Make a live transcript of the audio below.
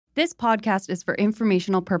This podcast is for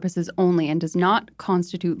informational purposes only and does not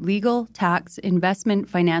constitute legal, tax, investment,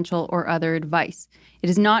 financial, or other advice. It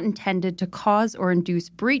is not intended to cause or induce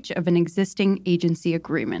breach of an existing agency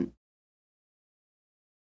agreement.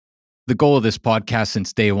 The goal of this podcast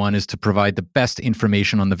since day one is to provide the best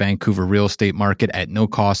information on the Vancouver real estate market at no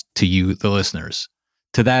cost to you, the listeners.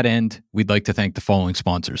 To that end, we'd like to thank the following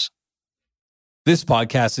sponsors. This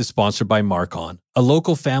podcast is sponsored by Marcon, a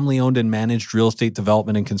local family-owned and managed real estate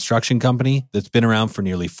development and construction company that's been around for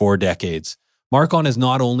nearly 4 decades. Marcon is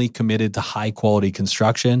not only committed to high-quality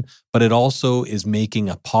construction, but it also is making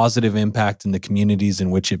a positive impact in the communities in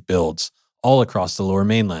which it builds, all across the Lower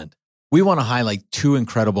Mainland. We want to highlight 2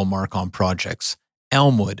 incredible Marcon projects.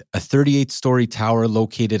 Elmwood, a 38-story tower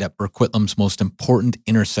located at Burquitlam's most important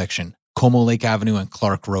intersection, Como Lake Avenue and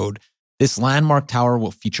Clark Road. This landmark tower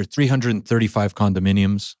will feature 335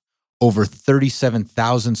 condominiums, over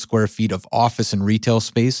 37,000 square feet of office and retail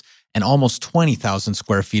space, and almost 20,000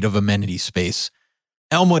 square feet of amenity space.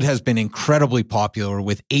 Elmwood has been incredibly popular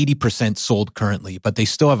with 80% sold currently, but they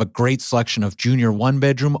still have a great selection of junior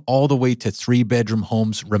 1-bedroom all the way to 3-bedroom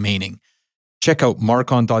homes remaining. Check out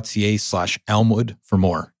marcon.ca/Elmwood for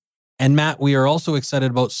more. And Matt, we are also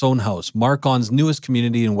excited about Sohn House, Marcon's newest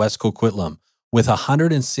community in West Coquitlam. With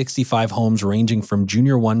 165 homes ranging from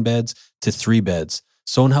junior 1-beds to 3-beds,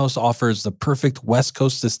 Sohn House offers the perfect West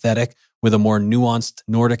Coast aesthetic with a more nuanced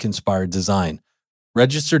Nordic-inspired design.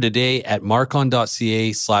 Register today at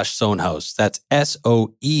marcon.ca/Sohnhaus. That's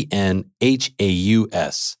SOENHAUS.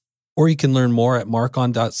 Or you can learn more at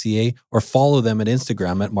marcon.ca or follow them at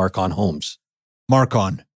Instagram at Marcon Homes.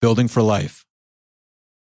 Marcon, building for life.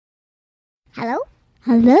 Hello?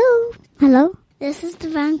 Hello? Hello? This is the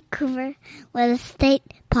Vancouver Real Estate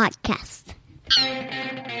Podcast.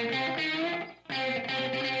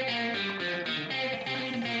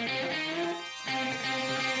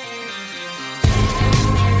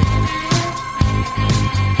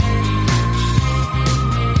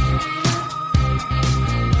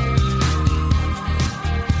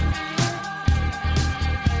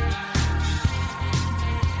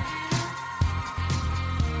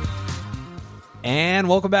 And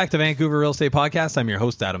welcome back to Vancouver Real Estate Podcast. I'm your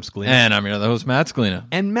host, Adam Scalina. And I'm your other host, Matt Scalina.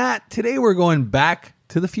 And Matt, today we're going back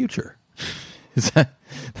to the future.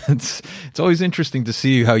 It's always interesting to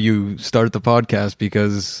see how you start the podcast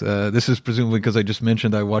because this is presumably because I just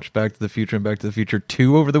mentioned I watched Back to the Future and Back to the Future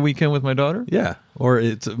 2 over the weekend with my daughter. Yeah, or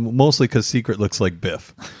it's mostly because Secret looks like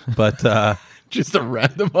Biff. But just a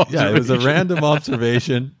random observation. Yeah, it was a random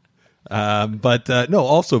observation. No,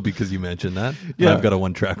 also because you mentioned that. Yeah. I've got a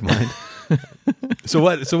one-track mind. So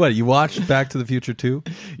what? You watched Back to the Future 2?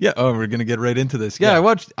 Yeah. Oh, we're gonna get right into this. Yeah,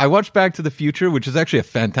 I watched Back to the Future, which is actually a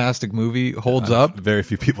fantastic movie. Holds up. Very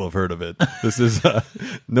few people have heard of it. This is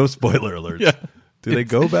no spoiler alerts. Yeah. Do they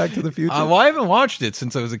go Back to the Future? Well, I haven't watched it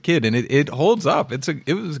since I was a kid, and it holds up.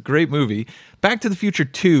 It was a great movie. Back to the Future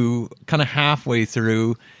 2, kind of halfway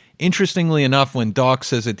through. Interestingly enough, when Doc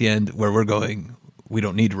says at the end, where we're going, we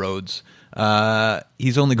don't need roads.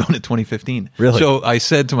 He's only going to 2015. Really? So I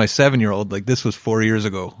said to my 7-year-old, like, this was 4 years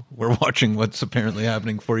ago. We're watching what's apparently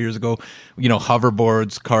happening 4 years ago. You know,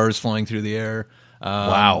 hoverboards, cars flying through the air.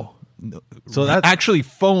 Wow. So that's actually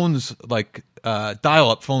phones, like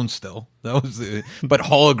dial-up phones still. That was but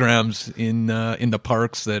holograms in the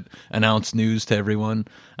parks that announce news to everyone.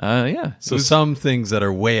 Yeah. So some things that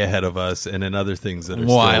are way ahead of us, and then other things that are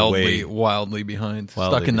wildly behind.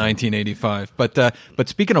 Stuck in 1985. But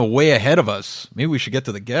speaking of way ahead of us, maybe we should get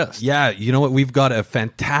to the guest. Yeah, you know what? We've got a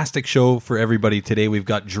fantastic show for everybody today. We've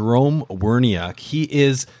got Jerome Werniak. He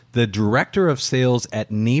is the director of sales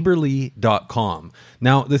at Neighborly.com.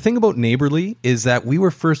 Now, the thing about Neighborly is that we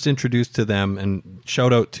were first introduced to them, and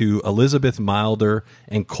shout out to Elizabeth Milder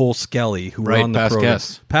and Cole Skelly, who were on the program.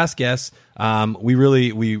 Past guests. We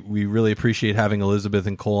really appreciate having Elizabeth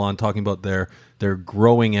and Cole on, talking about their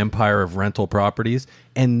growing empire of rental properties,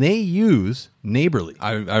 and they use Neighborly.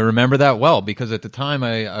 I remember that well because at the time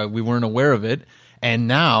we weren't aware of it, and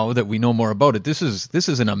now that we know more about it, this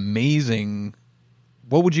is an amazing.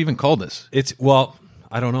 What would you even call this?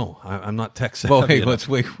 I don't know. I'm not tech savvy. Well, hey, let's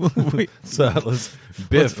wait.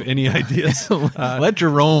 Biff, any ideas? Let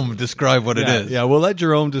Jerome describe what it is. Yeah, we'll let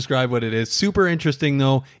Jerome describe what it is. Super interesting,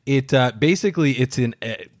 though. It basically it's in.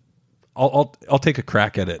 I'll take a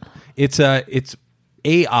crack at it. It's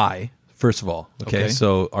AI. First of all, okay,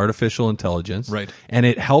 so artificial intelligence, right, and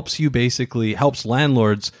it helps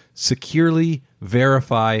landlords securely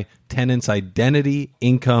verify tenants' identity,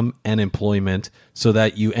 income, and employment, so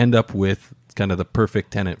that you end up with It's kind of the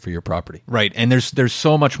perfect tenant for your property. Right. And there's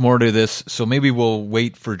so much more to this. So maybe we'll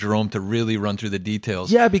wait for Jerome to really run through the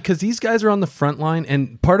details. Yeah, because these guys are on the front line,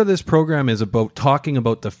 and part of this program is about talking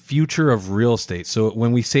about the future of real estate. So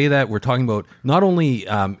when we say that, we're talking about not only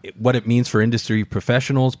what it means for industry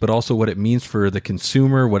professionals, but also what it means for the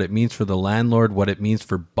consumer, what it means for the landlord, what it means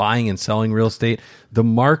for buying and selling real estate. The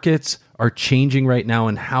markets are changing right now,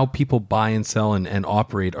 and how people buy and sell and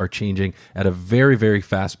operate are changing at a very, very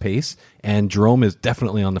fast pace. And Jerome is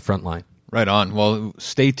definitely on the front line. Right on. Well,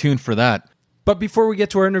 stay tuned for that. But before we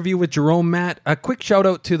get to our interview with Jerome, Matt, a quick shout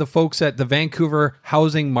out to the folks at the Vancouver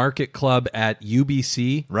Housing Market Club at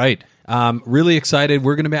UBC. Right. Really excited.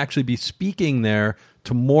 We're going to actually be speaking there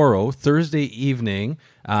tomorrow, Thursday evening,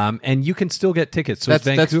 and you can still get tickets. So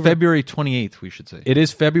That's February 28th, we should say. It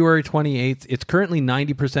is February 28th. It's currently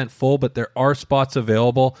 90% full, but there are spots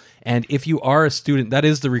available. And if you are a student, that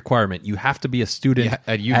is the requirement. You have to be a student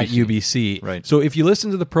at UBC. Right. So if you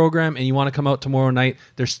listen to the program and you want to come out tomorrow night,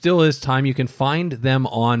 there still is time. You can find them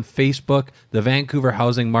on Facebook, the Vancouver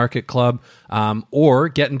Housing Market Club, or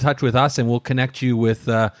get in touch with us and we'll connect you with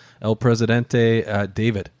El Presidente,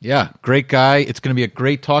 David. Yeah, great guy. It's going to be a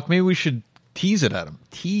great talk. Maybe we should tease it at him.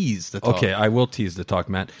 Tease the talk. Okay, I will tease the talk,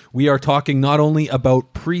 Matt. We are talking not only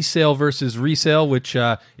about pre-sale versus resale, which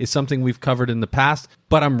is something we've covered in the past,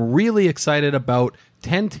 but I'm really excited about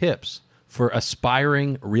 10 tips for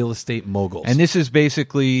aspiring real estate moguls. And this is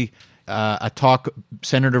basically a talk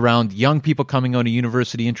centered around young people coming out of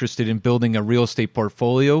university interested in building a real estate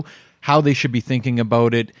portfolio, how they should be thinking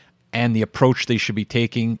about it, and the approach they should be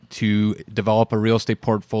taking to develop a real estate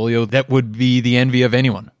portfolio that would be the envy of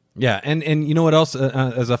anyone. Yeah, and you know what else?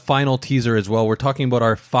 As a final teaser as well, we're talking about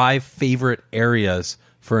our 5 favorite areas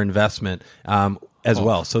for investment as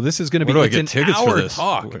well. So this is going to be an hour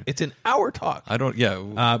talk. It's an hour talk. I don't.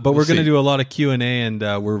 Yeah, but we're going to do a lot of Q&A, and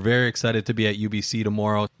we're very excited to be at UBC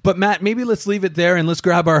tomorrow. But Matt, maybe let's leave it there and let's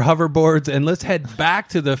grab our hoverboards and let's head back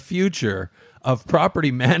to the future of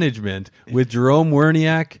property management with Jerome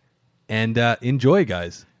Werniak, and enjoy,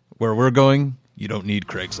 guys. Where we're going, you don't need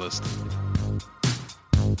Craigslist.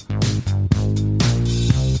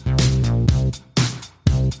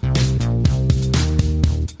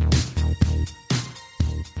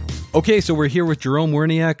 Okay, so we're here with Jerome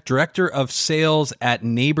Werniak, Director of Sales at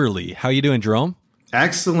Neighborly. How you doing, Jerome?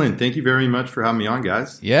 Excellent. Thank you very much for having me on,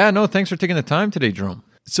 guys. Yeah, no, thanks for taking the time today, Jerome.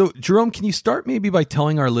 So, Jerome, can you start maybe by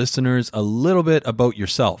telling our listeners a little bit about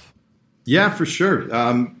yourself? Yeah, for sure.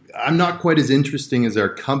 I'm not quite as interesting as our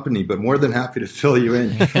company, but more than happy to fill you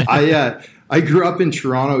in. I grew up in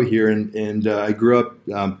Toronto here, and I grew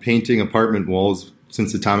up painting apartment walls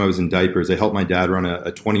since the time I was in diapers. I helped my dad run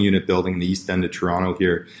a 20-unit building in the east end of Toronto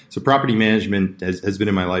here. So property management has been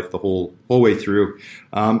in my life the whole way through.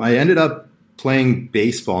 I ended up playing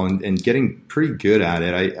baseball and getting pretty good at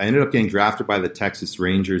it. I ended up getting drafted by the Texas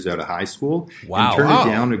Rangers out of high school. Wow! And turned it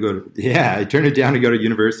down to go to, I turned it down to go to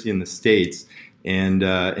university in the States and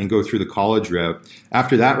go through the college route.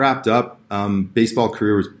 After that wrapped up, baseball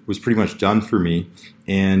career was pretty much done for me.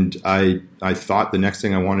 And I thought the next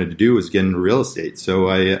thing I wanted to do was get into real estate. So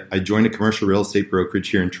I joined a commercial real estate brokerage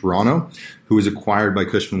here in Toronto, who was acquired by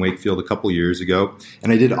Cushman & Wakefield a couple years ago.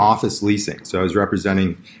 And I did office leasing. So I was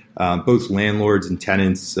representing both landlords and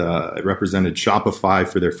tenants. I represented Shopify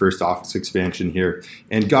for their first office expansion here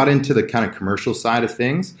and got into the kind of commercial side of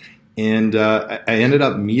things. And I ended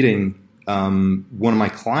up meeting one of my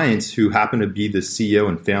clients who happened to be the CEO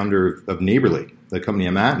and founder of Neighborly, the company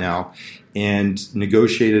I'm at now, and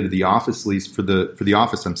negotiated the office lease for the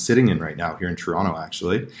office I'm sitting in right now here in Toronto,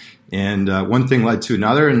 actually. And one thing led to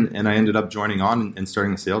another, and I ended up joining on and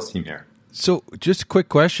starting the sales team here. So just a quick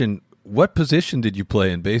question. What position did you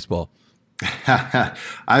play in baseball? I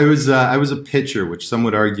was a pitcher, which some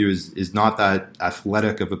would argue is not that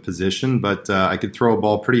athletic of a position, but I could throw a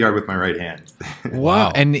ball pretty hard with my right hand.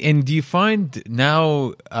 Wow! And do you find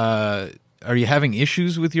now? Are you having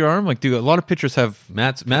issues with your arm? Like, do a lot of pitchers have?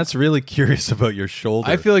 Matt's really curious about your shoulder.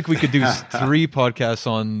 I feel like we could do 3 podcasts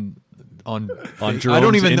on Jerome's I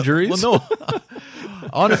don't even injuries. Well, no.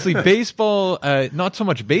 Honestly, baseball, not so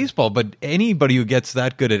much baseball, but anybody who gets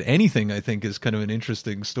that good at anything, I think, is kind of an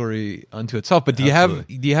interesting story unto itself. But do you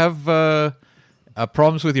have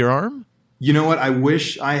problems with your arm? You know what? I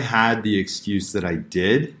wish I had the excuse that I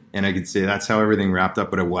did, and I could say that's how everything wrapped up,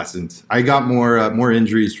 but it wasn't. I got more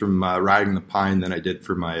injuries from riding the pine than I did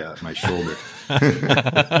for my shoulder.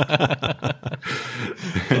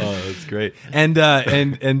 Oh, that's great.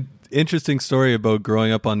 And interesting story about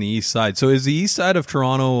growing up on the east side. So is the east side of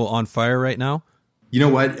Toronto on fire right now? You know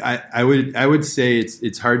what? I would say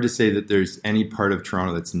it's hard to say that there's any part of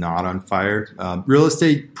Toronto that's not on fire. Real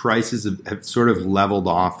estate prices have sort of leveled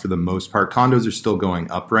off for the most part. Condos are still going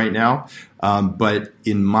up right now, but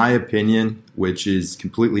in my opinion, which is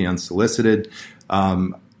completely unsolicited,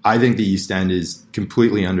 I think the East End is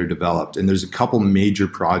completely underdeveloped, and there's a couple major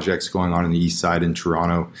projects going on in the East Side in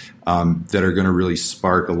Toronto that are going to really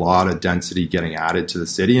spark a lot of density getting added to the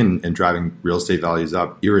city and driving real estate values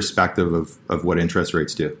up, irrespective of what interest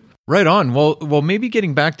rates do. Right on. Well, maybe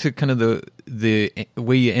getting back to kind of the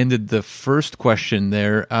way you ended the first question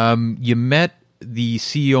there. You met the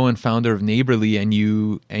CEO and founder of Neighborly, and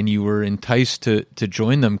you were enticed to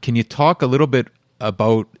join them. Can you talk a little bit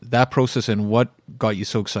about that process and what got you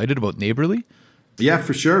so excited about Neighborly? Yeah,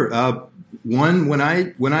 for sure. When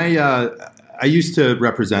I used to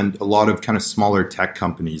represent a lot of kind of smaller tech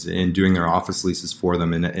companies and doing their office leases for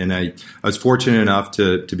them, and I was fortunate enough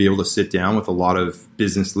to be able to sit down with a lot of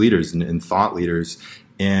business leaders and thought leaders.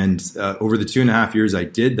 And over the 2.5 years I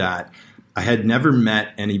did that, I had never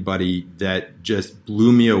met anybody that just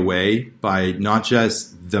blew me away by not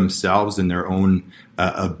just themselves and their own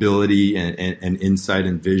ability and insight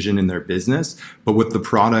and vision in their business, but with the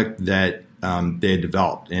product that they had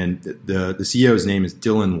developed. And the CEO's name is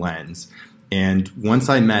Dylan Lenz. And once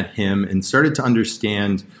I met him and started to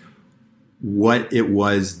understand what it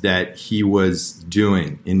was that he was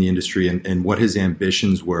doing in the industry and what his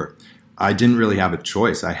ambitions were, I didn't really have a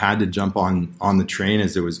choice. I had to jump on the train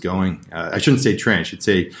as it was going. I shouldn't say train; I should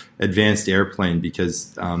say advanced airplane,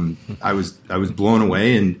 because I was blown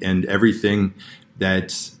away, and everything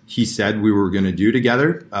that he said we were going to do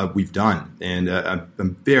together, we've done. And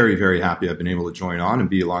I'm very, very happy I've been able to join on and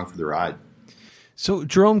be along for the ride. So,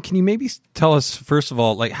 Jerome, can you maybe tell us first of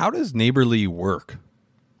all, like, how does Neighborly work?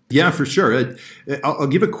 Yeah, for sure. I'll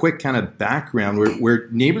give a quick kind of background where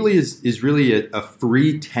Neighborly is really a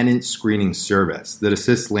free tenant screening service that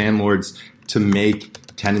assists landlords to make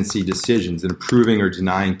tenancy decisions and approving or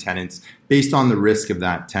denying tenants based on the risk of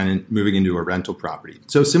that tenant moving into a rental property.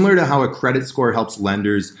 So similar to how a credit score helps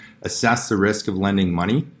lenders assess the risk of lending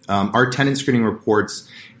money, our tenant screening reports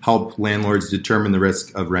help landlords determine the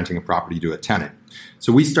risk of renting a property to a tenant.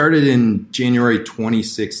 So we started in January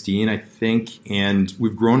 2016, I think, and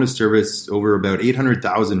we've grown to service over about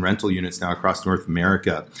 800,000 rental units now across North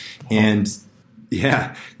America. And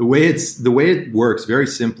yeah, the way it works very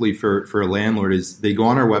simply for a landlord is they go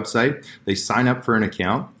on our website, they sign up for an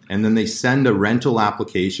account, and then they send a rental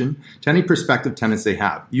application to any prospective tenants they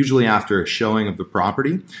have, usually after a showing of the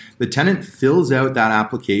property. The tenant fills out that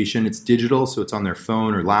application. It's digital, so it's on their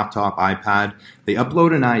phone or laptop, iPad. They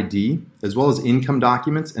upload an ID as well as income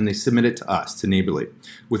documents, and they submit it to us, to Neighborly.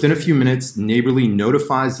 Within a few minutes, Neighborly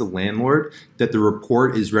notifies the landlord that the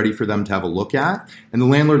report is ready for them to have a look at, and the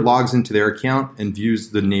landlord logs into their account and views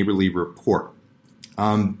the Neighborly report.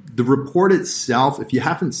 The report itself, if you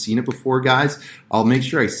haven't seen it before, guys, I'll make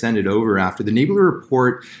sure I send it over after. The Neighborly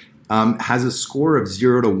report has a score of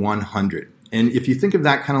 0 to 100. And if you think of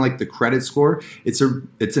that kind of like the credit score, it's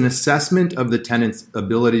an assessment of the tenant's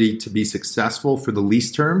ability to be successful for the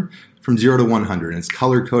lease term from 0 to 100. And it's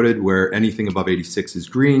color-coded where anything above 86 is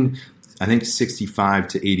green. I think 65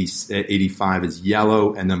 to 85 is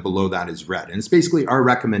yellow, and then below that is red. And it's basically our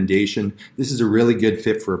recommendation. This is a really good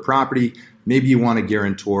fit for a property. Maybe you want a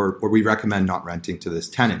guarantor, or we recommend not renting to this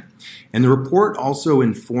tenant. And the report also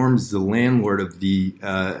informs the landlord of the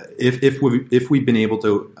if we've been able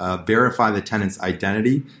to verify the tenant's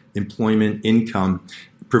identity, employment, income.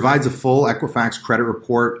 Provides a full Equifax credit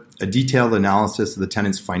report, a detailed analysis of the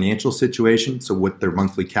tenant's financial situation, so what their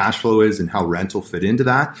monthly cash flow is and how rent will fit into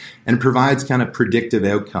that, and provides kind of predictive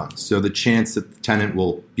outcomes. So the chance that the tenant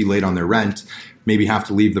will be late on their rent, maybe have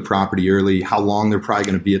to leave the property early, how long they're probably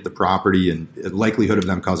going to be at the property, and the likelihood of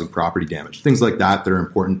them causing property damage. Things like that are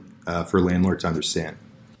important for a landlord to understand.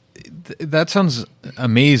 That sounds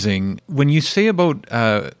amazing. When you say about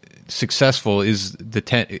successful, is a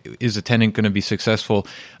tenant going to be successful?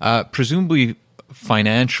 Presumably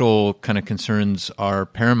financial kind of concerns are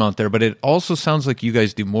paramount there, but it also sounds like you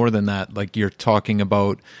guys do more than that. Like you're talking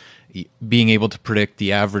about being able to predict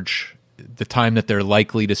the time that they're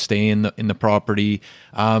likely to stay in the property.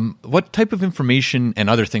 What type of information and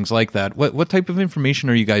other things like that? What type of information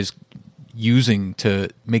are you guys using to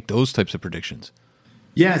make those types of predictions?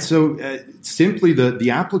 Yeah, so simply the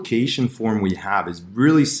application form we have is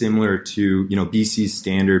really similar to BC's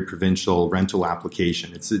standard provincial rental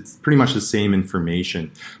application. It's pretty much the same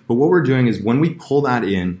information. But what we're doing is when we pull that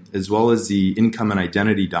in, as well as the income and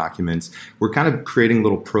identity documents, we're kind of creating a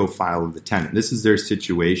little profile of the tenant. This is their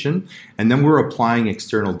situation, and then we're applying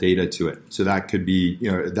external data to it. So that could be,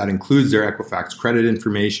 that includes their Equifax credit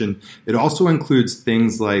information. It also includes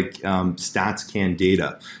things like StatsCan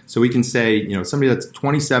data. So we can say, somebody that's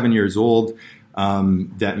 27 years old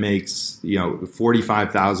that makes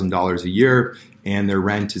 $45,000 a year, and their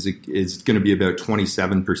rent is going to be about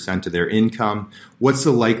 27% of their income. What's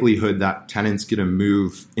the likelihood that tenant's going to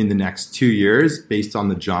move in the next 2 years based on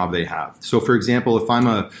the job they have? So, for example, if I'm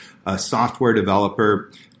a software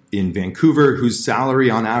developer in Vancouver whose salary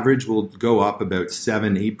on average will go up about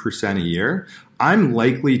 7-8% a year, I'm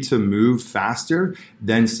likely to move faster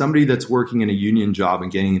than somebody that's working in a union job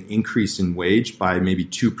and getting an increase in wage by maybe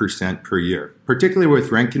 2% per year. Particularly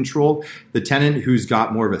with rent control, the tenant who's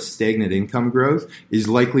got more of a stagnant income growth is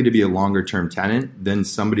likely to be a longer term tenant than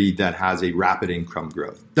somebody that has a rapid income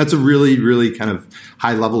growth. That's a really, really kind of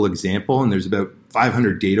high level example, and there's about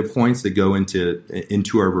 500 data points that go into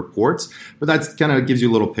our reports, but that kind of gives you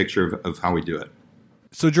a little picture of how we do it.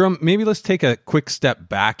 So, Jerome, maybe let's take a quick step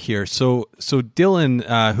back here. So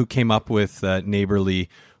Dylan, who came up with Neighborly,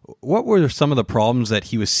 what were some of the problems that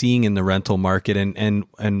he was seeing in the rental market,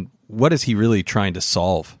 and what is he really trying to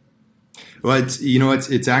solve? Well, it's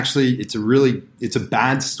a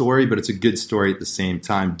bad story, but it's a good story at the same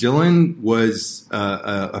time. Dylan was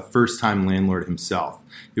a first-time landlord himself.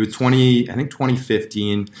 It was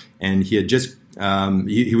 2015, and he had just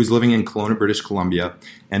he was living in Kelowna, British Columbia,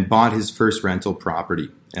 and bought his first rental property.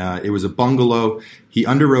 It was a bungalow. He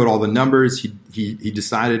underwrote all the numbers. He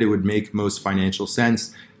decided it would make most financial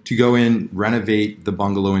sense to go in, renovate the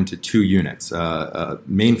bungalow into 2 units, a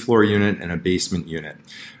main floor unit and a basement unit.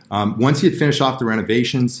 Once he had finished off the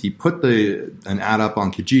renovations, he put an ad up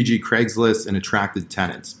on Kijiji, Craigslist, and attracted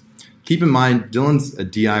tenants. Keep in mind, Dylan's a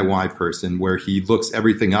DIY person where he looks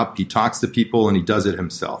everything up, he talks to people, and he does it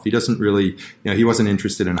himself. He doesn't really, he wasn't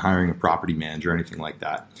interested in hiring a property manager or anything like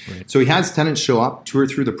that. Right. So he has tenants show up, tour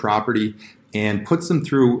through the property, and puts them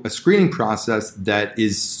through a screening process that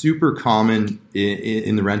is super common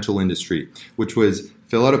in the rental industry, which was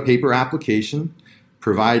fill out a paper application,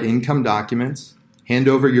 provide income documents, hand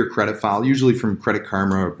over your credit file, usually from Credit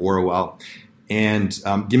Karma or Borrowell, and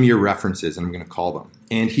give me your references, and I'm going to call them.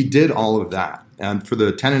 And he did all of that. And for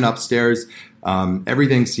the tenant upstairs,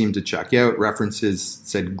 everything seemed to check out. References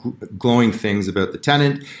said glowing things about the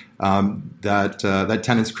tenant. That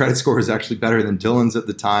tenant's credit score was actually better than Dylan's at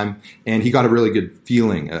the time, and he got a really good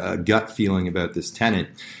feeling, a gut feeling about this tenant.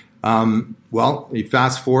 Well, you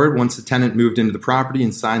fast forward, once the tenant moved into the property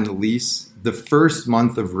and signed the lease, the first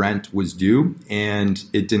month of rent was due, and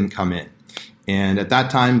it didn't come in. And at that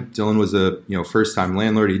time, Dylan was a first-time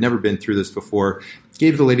landlord. He'd never been through this before.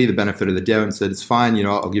 Gave the lady the benefit of the doubt and said, "It's fine.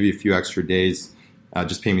 I'll give you a few extra days.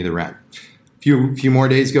 Just pay me the rent." Few more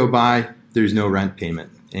days go by. There's no rent payment,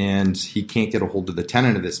 and he can't get a hold of the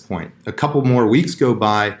tenant at this point. A couple more weeks go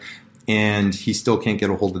by, and he still can't get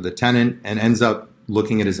a hold of the tenant, and ends up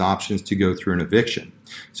looking at his options to go through an eviction.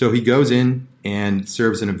 So he goes in and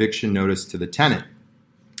serves an eviction notice to the tenant.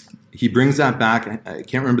 He brings that back. I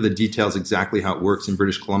can't remember the details exactly how it works in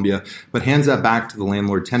British Columbia, but hands that back to the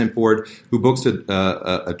landlord-tenant board, who books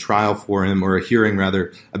a trial for him, or a hearing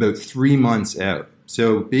rather, about 3 months out.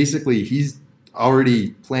 So basically, he's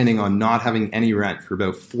already planning on not having any rent for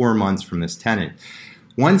about 4 months from this tenant.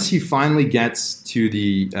 Once he finally gets to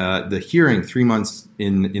the hearing 3 months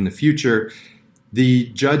in the future, the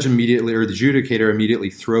judge immediately, or the adjudicator immediately,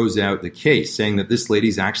 throws out the case, saying that this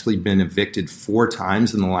lady's actually been evicted 4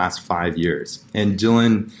 times in the last 5 years. And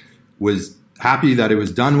Dylan was happy that it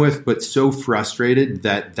was done with, but so frustrated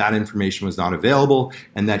that that information was not available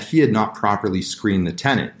and that he had not properly screened the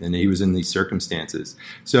tenant, and he was in these circumstances.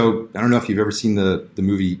 So I don't know if you've ever seen the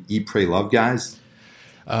movie Eat, Pray, Love, guys.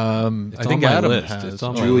 I think Adam has. It's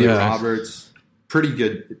on Julia Roberts. Pretty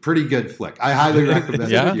good flick. I highly recommend it.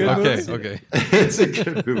 Yeah? Okay. It's a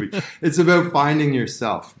good movie. It's about finding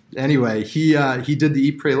yourself. Anyway, he did the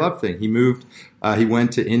Eat, Pray, Love thing. He moved. He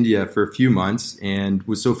went to India for a few months and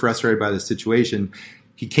was so frustrated by the situation,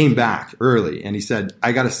 he came back early and he said,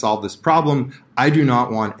 "I got to solve this problem. I do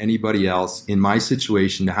not want anybody else in my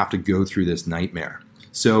situation to have to go through this nightmare."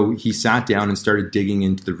 So he sat down and started digging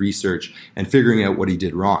into the research and figuring out what he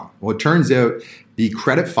did wrong. Well, it turns out the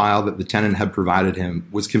credit file that the tenant had provided him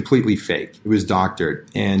was completely fake. It was doctored.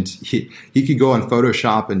 And he could go on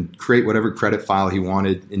Photoshop and create whatever credit file he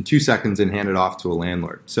wanted in 2 seconds and hand it off to a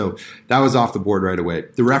landlord. So that was off the board right away.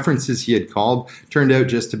 The references he had called turned out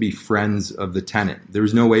just to be friends of the tenant. There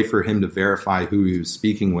was no way for him to verify who he was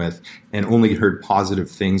speaking with, and only heard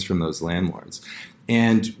positive things from those landlords.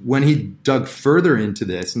 And when he dug further into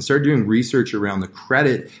this and started doing research around the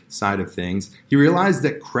credit side of things, he realized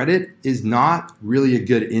that credit is not really a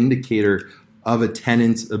good indicator of a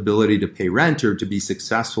tenant's ability to pay rent or to be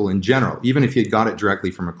successful in general, even if he had got it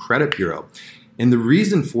directly from a credit bureau. And the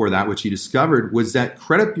reason for that, which he discovered, was that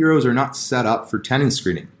credit bureaus are not set up for tenant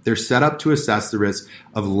screening. They're set up to assess the risk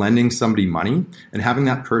of lending somebody money and having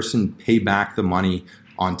that person pay back the money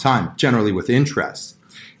on time, generally with interest.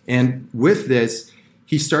 And with this,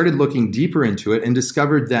 he started looking deeper into it and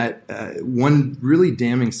discovered that one really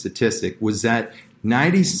damning statistic was that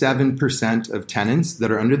 97% of tenants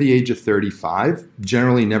that are under the age of 35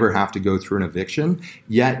 generally never have to go through an eviction,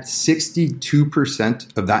 yet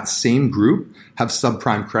 62% of that same group have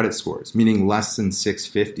subprime credit scores, meaning less than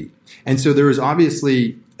 650. And so there was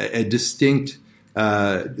obviously a distinct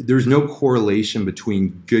there's no correlation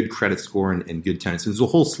between good credit score and good tenants. There's a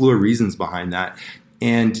whole slew of reasons behind that.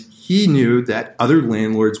 And he knew that other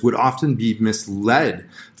landlords would often be misled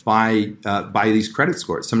by these credit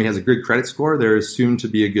scores. Somebody has a good credit score, they're assumed to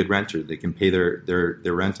be a good renter. They can pay their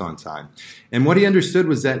rent on time. And what he understood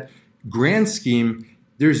was that grand scheme,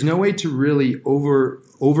 there's no way to really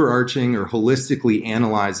overarching or holistically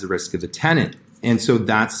analyze the risk of the tenant. And so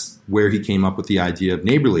that's where he came up with the idea of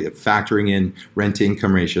Neighborly, of factoring in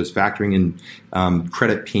rent-to-income ratios, factoring in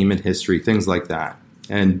credit payment history, things like that.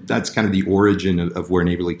 And that's kind of the origin of where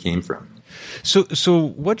Neighborly came from. So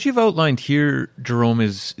what you've outlined here, Jerome,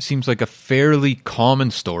 seems like a fairly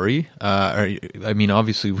common story. I mean,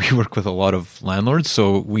 obviously, we work with a lot of landlords,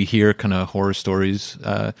 so we hear kind of horror stories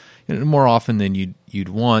more often than you'd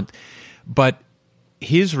want. But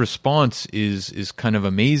his response is kind of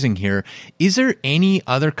amazing here. Is there any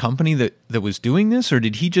other company that was doing this, or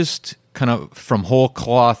did he just kind of from whole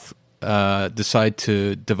cloth decide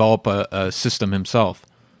to develop a system himself?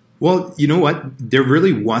 Well, you know what? There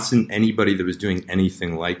really wasn't anybody that was doing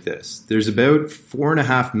anything like this. There's about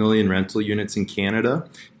 4.5 million rental units in Canada.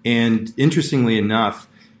 And interestingly enough,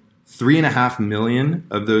 3.5 million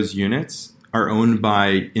of those units are owned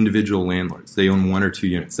by individual landlords. They own 1 or 2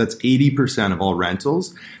 units. That's 80% of all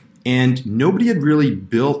rentals. And nobody had really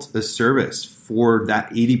built a service for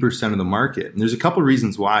that 80% of the market. And there's a couple of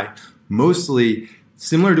reasons why. Mostly,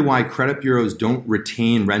 similar to why credit bureaus don't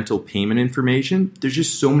retain rental payment information, there's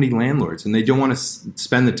just so many landlords, and they don't want to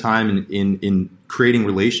spend the time in creating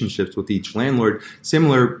relationships with each landlord.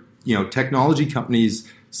 Similar, technology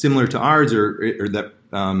companies similar to ours or that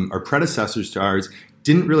are predecessors to ours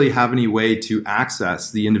didn't really have any way to access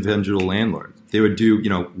the individual landlord. They would do,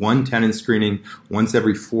 one tenant screening once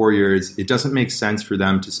every 4 years. It doesn't make sense for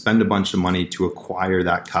them to spend a bunch of money to acquire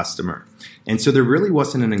that customer. And so there really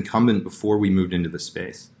wasn't an incumbent before we moved into the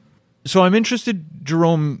space. So I'm interested,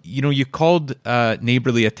 Jerome, you called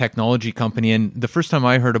Neighborly a technology company, and the first time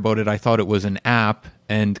I heard about it, I thought it was an app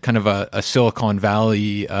and kind of a Silicon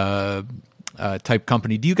Valley type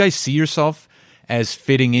company. Do you guys see yourself as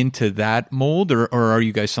fitting into that mold, or are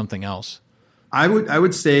you guys something else? I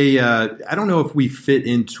would say I don't know if we fit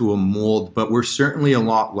into a mold, but we're certainly a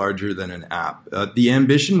lot larger than an app. The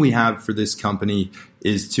ambition we have for this company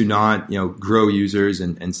is to not grow users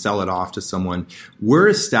and sell it off to someone. We're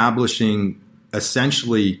establishing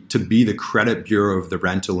essentially to be the credit bureau of the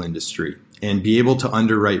rental industry and be able to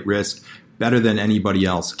underwrite risk better than anybody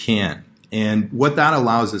else can. And what that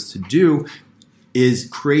allows us to do is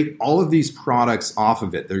create all of these products off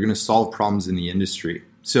of it. They're going to solve problems in the industry.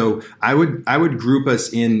 So I would group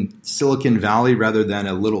us in Silicon Valley rather than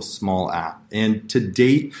a little small app. And to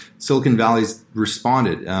date, Silicon Valley's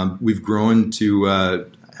responded. We've grown to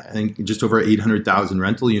I think just over 800,000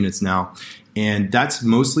 rental units now, and that's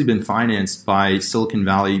mostly been financed by Silicon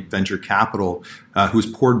Valley venture capital, who's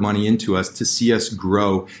poured money into us to see us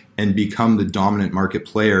grow and become the dominant market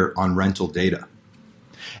player on rental data.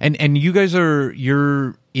 And you guys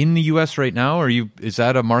you're in the U.S. right now? Is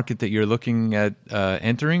that a market that you're looking at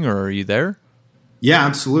entering, or are you there? Yeah,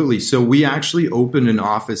 absolutely. So we actually opened an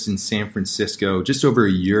office in San Francisco just over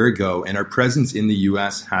a year ago, and our presence in the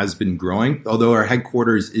U.S. has been growing, although our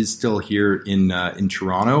headquarters is still here in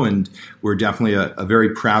Toronto, and we're definitely a very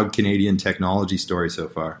proud Canadian technology story so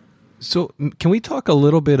far. So can we talk a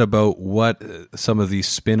little bit about what some of these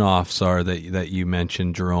spin-offs are that you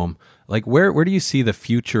mentioned, Jerome? Like where do you see the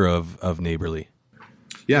future of Neighborly?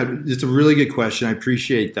 Yeah, it's a really good question. I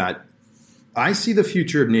appreciate that. I see the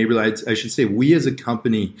future of Neighborly. I should say we as a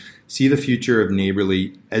company see the future of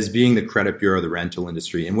Neighborly as being the credit bureau of the rental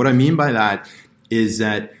industry. And what I mean by that is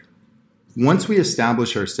that once we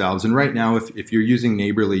establish ourselves, and right now if you're using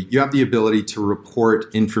Neighborly, you have the ability to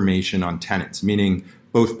report information on tenants, meaning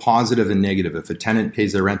both positive and negative. If a tenant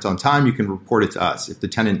pays their rent on time, you can report it to us. If the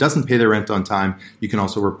tenant doesn't pay their rent on time, you can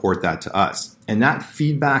also report that to us. And that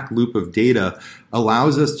feedback loop of data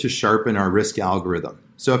allows us to sharpen our risk algorithm.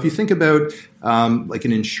 So if you think about like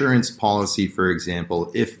an insurance policy, for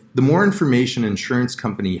example, if the more information an insurance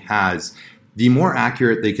company has, the more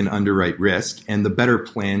accurate they can underwrite risk and the better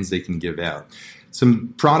plans they can give out.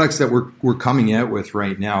 Some products that we're coming out with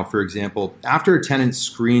right now, for example, after a tenant's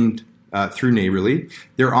screened through Neighborly,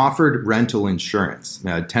 they're offered rental insurance,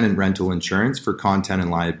 tenant rental insurance for content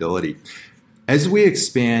and liability. As we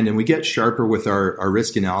expand and we get sharper with our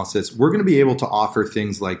risk analysis, we're going to be able to offer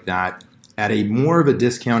things like that at a more of a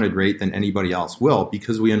discounted rate than anybody else will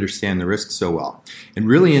because we understand the risk so well. And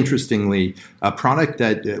really interestingly, a product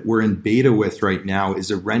that we're in beta with right now is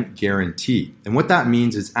a rent guarantee. And what that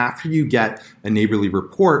means is after you get a Neighborly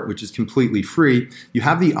report, which is completely free, you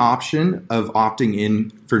have the option of opting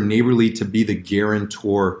in for Neighborly to be the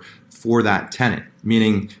guarantor for that tenant,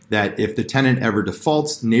 meaning that if the tenant ever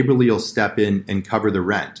defaults, Neighborly will step in and cover the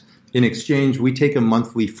rent. In exchange, we take a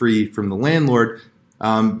monthly fee from the landlord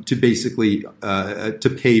to basically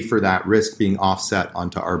to pay for that risk being offset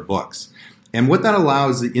onto our books. And what that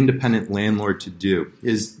allows the independent landlord to do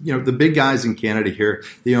is, the big guys in Canada here,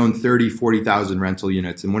 they own 30, 40,000 rental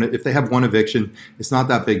units. And if they have one eviction, it's not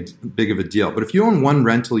that big of a deal. But if you own one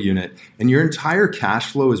rental unit and your entire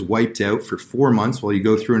cash flow is wiped out for 4 months while you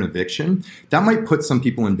go through an eviction, that might put some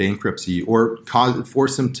people in bankruptcy or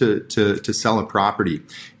force them to sell a property.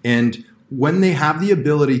 And when they have the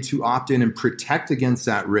ability to opt in and protect against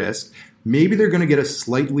that risk, maybe they're going to get a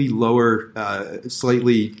slightly lower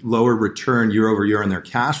return year over year on their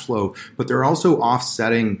cash flow, but they're also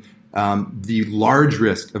offsetting the large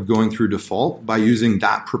risk of going through default by using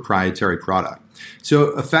that proprietary product.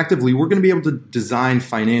 So effectively, we're going to be able to design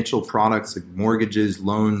financial products like mortgages,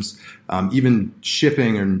 loans, even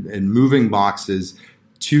shipping and moving boxes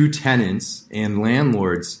to tenants and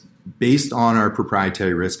landlords based on our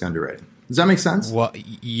proprietary risk underwriting. Does that make sense? Well,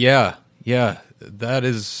 yeah.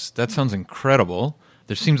 That sounds incredible.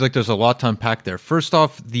 There seems like there's a lot to unpack there. First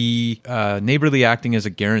off, the Neighborly acting as a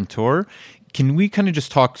guarantor. Can we kind of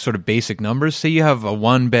just talk sort of basic numbers? Say you have a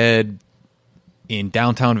 1-bed in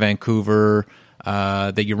downtown Vancouver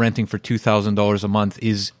that you're renting for $2,000 a month.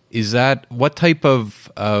 Is that what type of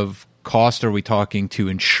cost are we talking to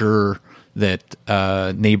ensure that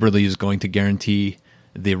Neighborly is going to guarantee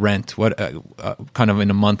the rent? What kind of in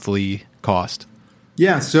a monthly cost?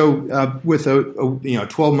 Yeah, so with a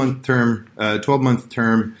 12-month term, at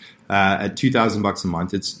 $2,000 a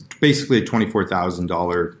month, it's basically a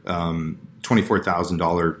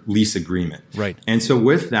 $24,000 lease agreement. Right. And so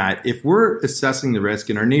with that, if we're assessing the risk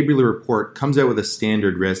and our Neighborly report comes out with a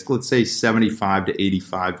standard risk, let's say 75 to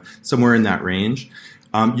 85, somewhere in that range,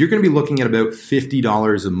 you're going to be looking at about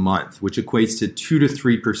 $50 a month, which equates to 2 to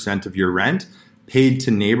 3% of your rent paid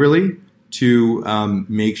to Neighborly to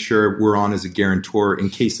make sure we're on as a guarantor in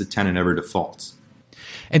case the tenant ever defaults.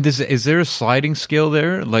 And is there a sliding scale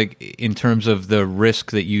there, like in terms of the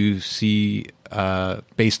risk that you see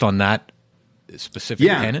based on that specific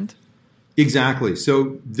tenant? Exactly.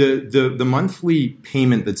 So the monthly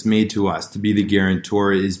payment that's made to us to be the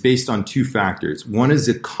guarantor is based on two factors. One is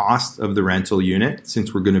the cost of the rental unit,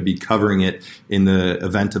 since we're going to be covering it in the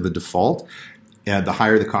event of a default. The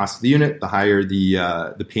higher the cost of the unit, the higher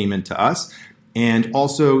the payment to us. And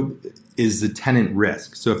also is the tenant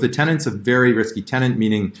risk. So if the tenant's a very risky tenant,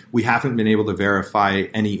 meaning we haven't been able to verify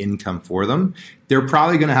any income for them, they're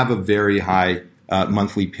probably going to have a very high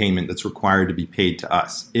monthly payment that's required to be paid to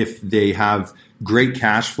us. If they have great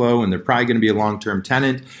cash flow and they're probably going to be a long-term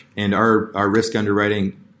tenant and our risk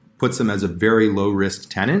underwriting puts them as a very low-risk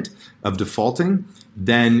tenant of defaulting,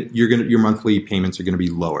 then your monthly payments are going to be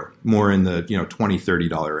lower, more in the $20,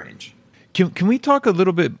 $30 range. Can we talk a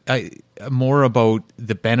little bit more about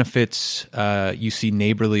the benefits you see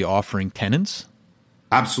Neighborly offering tenants?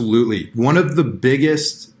 Absolutely. One of the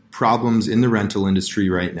biggest problems in the rental industry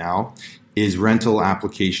right now is rental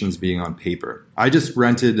applications being on paper. I just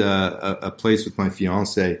rented a place with my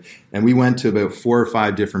fiance, and we went to about 4 or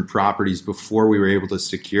 5 different properties before we were able to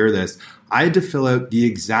secure this. I had to fill out the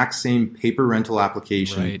exact same paper rental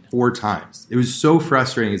application 4 times. It was so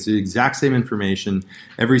frustrating. It's the exact same information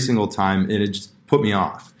every single time, and it just put me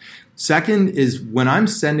off. Second is when I'm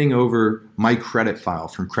sending over my credit file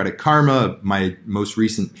from Credit Karma, my most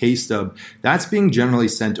recent pay stub, that's being generally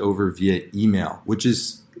sent over via email, which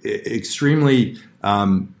is extremely,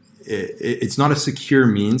 it's not a secure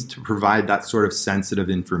means to provide that sort of sensitive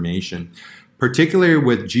information, particularly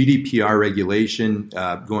with GDPR regulation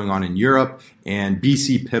going on in Europe and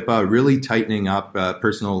BC PIPA really tightening up,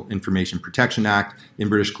 Personal Information Protection Act in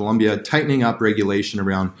British Columbia, tightening up regulation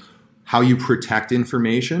around how you protect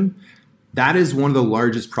information. That is one of the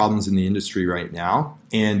largest problems in the industry right now.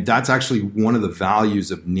 And that's actually one of the values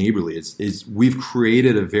of Neighborly is we've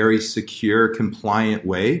created a very secure, compliant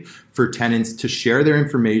way for tenants to share their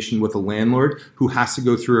information with a landlord who has to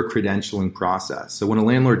go through a credentialing process. So when a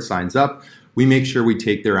landlord signs up, we make sure we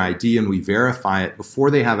take their ID and we verify it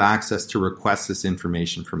before they have access to request this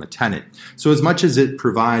information from a tenant. So as much as it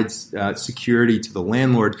provides security to the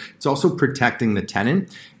landlord, it's also protecting the tenant.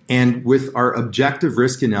 And with our objective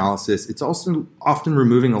risk analysis, it's also often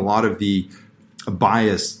removing a lot of the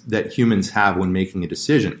bias that humans have when making a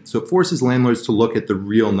decision. So it forces landlords to look at the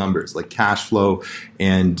real numbers like cash flow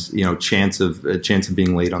and chance of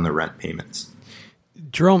being late on their rent payments.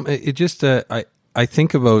 Jerome, it just I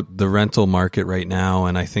think about the rental market right now,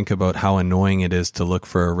 and I think about how annoying it is to look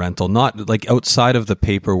for a rental, not like outside of the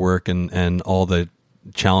paperwork and all the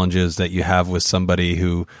challenges that you have with somebody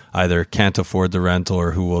who either can't afford the rental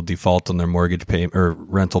or who will default on their mortgage payment or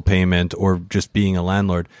rental payment or just being a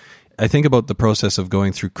landlord. I think about the process of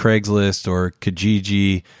going through Craigslist or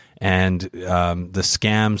Kijiji and the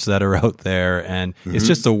scams that are out there, and it's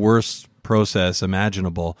just the worst process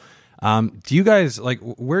imaginable. Do you guys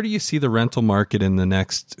where do you see the rental market in the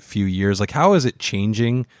next few years? Like, how is it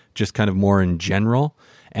changing just kind of more in general?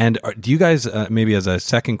 And do you guys, maybe as a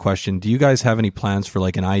second question, do you guys have any plans for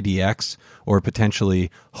like an IDX or potentially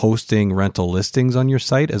hosting rental listings on your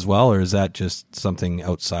site as well? Or is that just something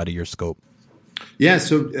outside of your scope? Yeah.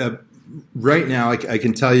 So right now I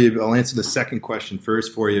can tell you, I'll answer the second question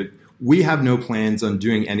first for you. We have no plans on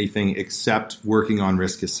doing anything except working on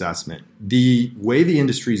risk assessment. The way the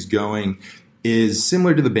industry is going is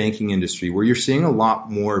similar to the banking industry, where you're seeing a lot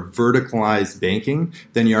more verticalized banking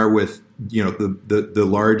than you are with the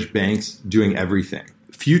large banks doing everything.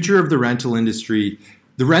 Future of the rental industry,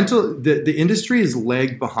 the industry is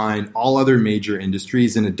lagged behind all other major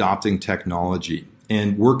industries in adopting technology,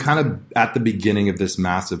 and we're kind of at the beginning of this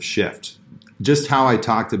massive shift. Just how I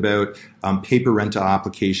talked about paper rental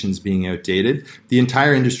applications being outdated, the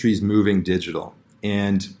entire industry is moving digital.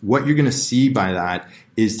 And what you're going to see by that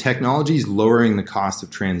is technology is lowering the cost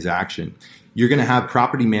of transaction. You're going to have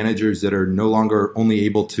property managers that are no longer only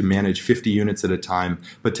able to manage 50 units at a time,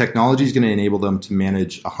 but technology is going to enable them to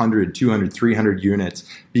manage 100, 200, 300 units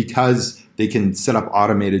because they can set up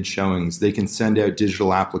automated showings. They can send out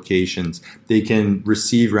digital applications. They can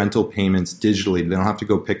receive rental payments digitally. They don't have to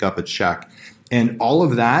go pick up a check. And all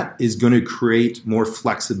of that is going to create more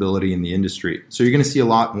flexibility in the industry. So you're going to see a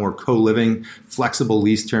lot more co-living, flexible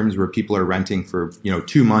lease terms where people are renting for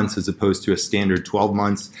 2 months as opposed to a standard 12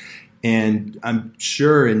 months. And I'm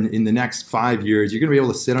sure in the next 5 years, you're going to be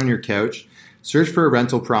able to sit on your couch, search for a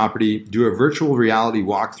rental property, do a virtual reality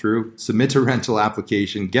walkthrough, submit a rental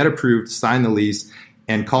application, get approved, sign the lease,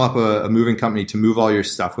 and call up a moving company to move all your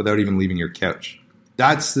stuff without even leaving your couch.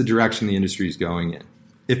 That's the direction the industry is going in.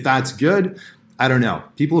 If that's good, I don't know.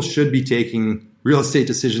 People should be taking real estate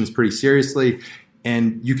decisions pretty seriously.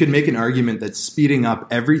 And you can make an argument that speeding up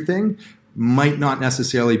everything might not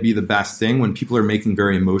necessarily be the best thing when people are making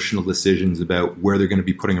very emotional decisions about where they're going to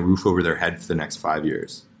be putting a roof over their head for the next 5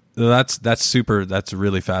 years. That's super. That's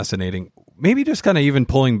really fascinating. Maybe just kind of even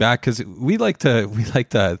pulling back, because we like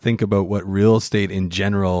to think about what real estate in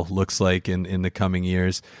general looks like in the coming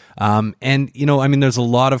years. There's a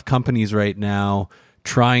lot of companies right now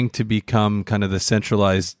trying to become kind of the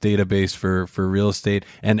centralized database for real estate,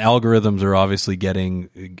 and algorithms are obviously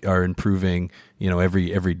improving,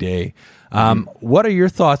 every day. What are your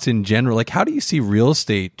thoughts in general? Like, how do you see real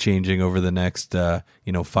estate changing over the next,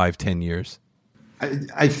 5-10 years?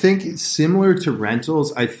 I think similar to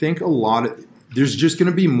rentals, I think there's just going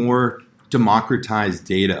to be more democratized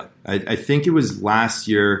data. I think it was last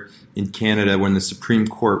year in Canada when the Supreme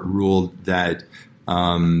Court ruled that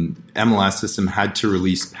MLS system had to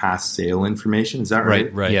release past sale information. Is that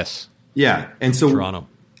right? Right. Yes. Yeah. And so Toronto.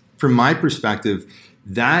 From my perspective,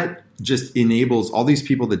 that just enables all these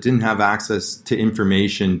people that didn't have access to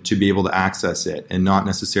information to be able to access it and not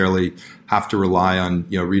necessarily have to rely on,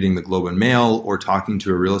 reading the Globe and Mail or talking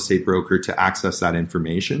to a real estate broker to access that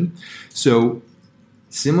information. So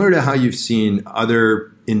similar to how you've seen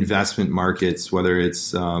other investment markets, whether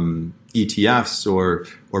it's ETFs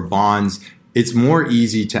or bonds, it's more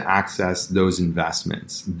easy to access those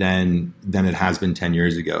investments than it has been 10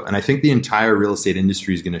 years ago. And I think the entire real estate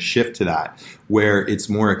industry is going to shift to that, where it's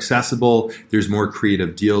more accessible. There's more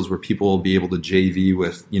creative deals where people will be able to JV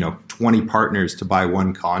with, 20 partners to buy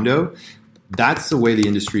one condo. That's the way the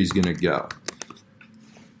industry is going to go.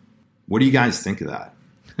 What do you guys think of that?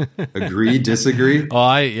 Agree, disagree?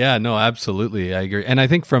 No, absolutely. I agree. And I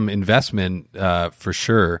think from investment, for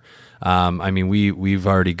sure, we've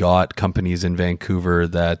already got companies in Vancouver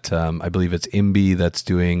that I believe it's IMBI that's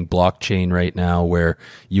doing blockchain right now, where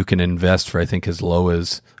you can invest for I think as low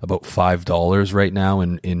as about $5 right now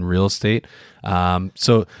in real estate.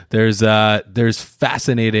 So there's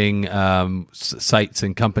fascinating sites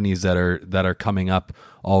and companies that are coming up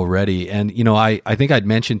already. And I think I'd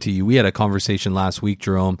mentioned to you, we had a conversation last week,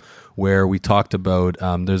 Jerome, where we talked about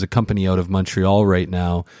there's a company out of Montreal right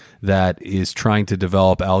now that is trying to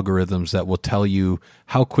develop algorithms that will tell you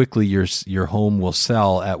how quickly your home will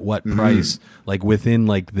sell at what price, like within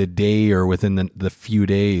like the day or within the few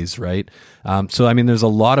days, right? So there's a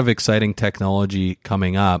lot of exciting technology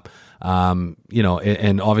coming up,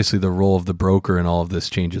 and obviously the role of the broker in all of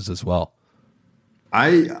this changes as well.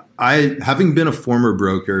 I having been a former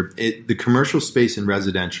broker, the commercial space and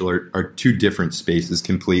residential are two different spaces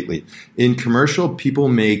completely. In commercial, people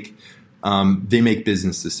make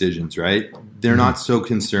business decisions, right? They're not so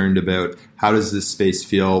concerned about how does this space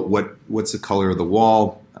feel, what's the color of the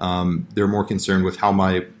wall. They're more concerned with how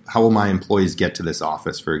will my employees get to this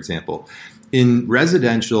office, for example. In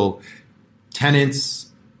residential, tenants,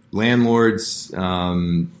 landlords,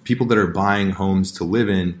 people that are buying homes to live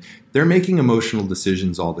in, they're making emotional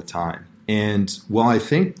decisions all the time. And while I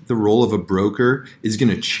think the role of a broker is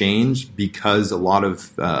going to change because a lot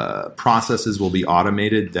of processes will be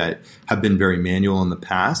automated that have been very manual in the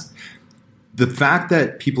past, the fact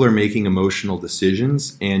that people are making emotional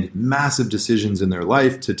decisions and massive decisions in their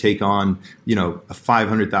life to take on, a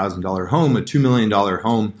 $500,000 home, a $2 million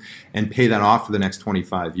home, and pay that off for the next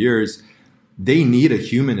 25 years, they need a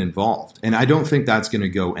human involved. And I don't think that's going to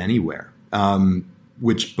go anywhere,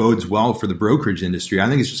 which bodes well for the brokerage industry. I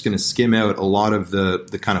think it's just going to skim out a lot of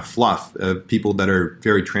the kind of fluff of people that are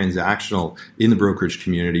very transactional in the brokerage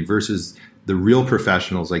community versus the real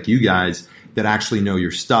professionals like you guys that actually know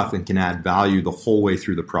your stuff and can add value the whole way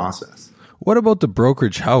through the process. What about the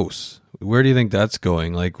brokerage house? Where do you think that's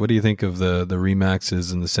going? Like, what do you think of the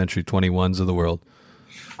Remaxes and the Century 21s of the world?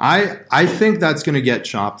 I think that's going to get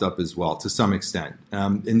chopped up as well to some extent.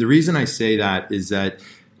 And the reason I say that is that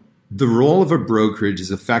the role of a brokerage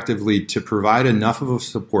is effectively to provide enough of a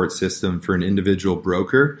support system for an individual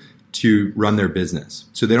broker to run their business.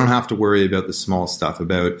 So they don't have to worry about the small stuff,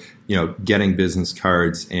 about, getting business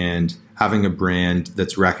cards and having a brand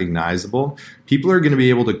that's recognizable. People are going to be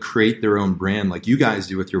able to create their own brand like you guys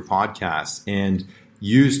do with your podcast and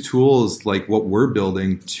use tools like what we're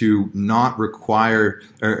building to not require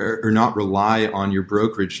or not rely on your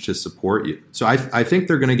brokerage to support you. So I think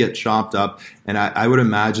they're going to get chopped up. And I would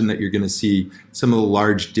imagine that you're going to see some of the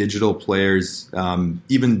large digital players,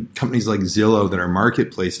 even companies like Zillow that are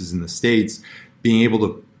marketplaces in the States, being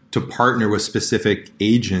able to partner with specific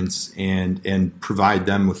agents and provide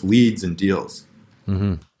them with leads and deals.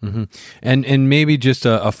 Mm-hmm. Mm-hmm. And maybe just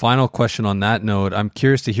a final question on that note. I'm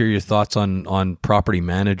curious to hear your thoughts on property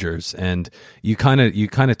managers. And you kind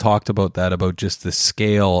of talked about that, about just the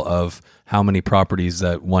scale of how many properties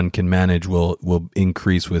that one can manage will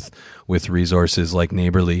increase with resources like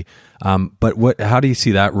Neighborly. But how do you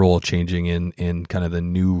see that role changing in kind of the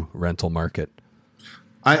new rental market?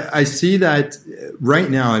 I see that right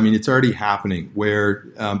now. It's already happening where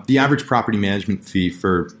the average property management fee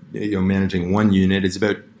for managing one unit is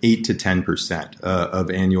about 8 to 10% of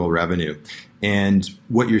annual revenue. And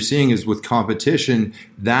what you're seeing is with competition,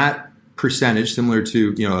 that percentage, similar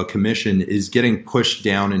to a commission, is getting pushed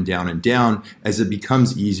down and down and down as it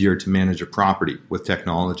becomes easier to manage a property with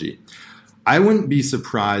technology. I wouldn't be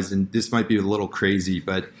surprised, and this might be a little crazy,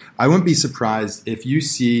 but I wouldn't be surprised if you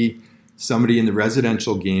see somebody in the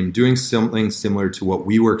residential game doing something similar to what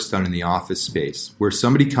WeWork's done in the office space, where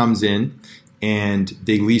somebody comes in and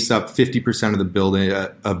they lease up 50% of the building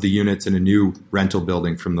of the units in a new rental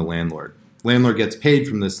building from the landlord. Landlord gets paid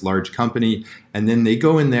from this large company, and then they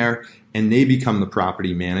go in there and they become the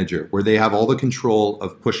property manager, where they have all the control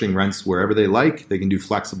of pushing rents wherever they like. They can do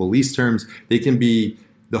flexible lease terms. They can be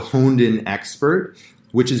the honed-in expert,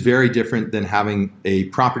 which is very different than having a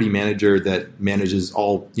property manager that manages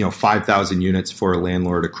all 5,000 units for a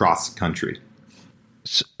landlord across the country.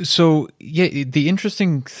 So yeah, the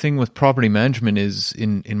interesting thing with property management is,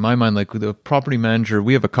 in my mind, like with a property manager,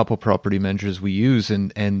 we have a couple property managers we use,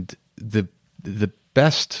 and the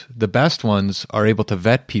best ones are able to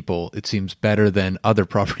vet people, it seems, better than other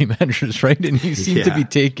property managers, right? And you seem to be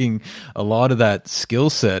taking a lot of that skill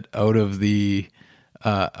set out of the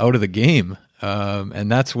game,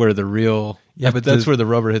 and that's where the real that's where the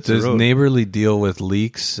rubber hits the road. Does Neighborly deal with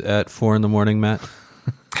leaks at 4 a.m, Matt?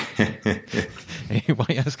 Hey, why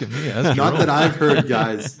are you asking me? Not that I've heard,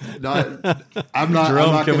 guys. I'm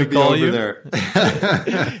not going to be over there.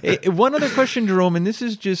 Hey, one other question, Jerome, and this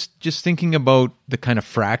is just thinking about the kind of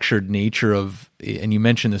fractured nature of, and you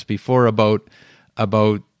mentioned this before about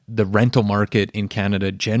the rental market in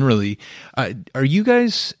Canada generally. Are you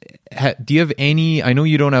guys? Do you have any? I know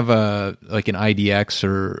you don't have an IDX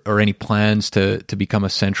or any plans to become a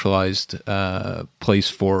centralized place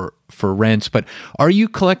for rents, but are you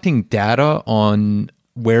collecting data on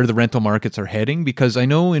where the rental markets are heading? Because I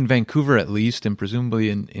know in Vancouver, at least, and presumably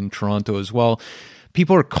in Toronto as well,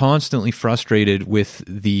 people are constantly frustrated with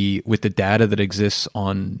the data that exists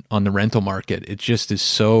on the rental market. It just is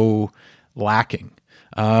so lacking.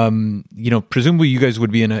 Presumably you guys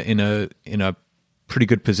would be in a pretty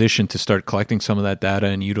good position to start collecting some of that data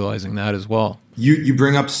and utilizing that as well. You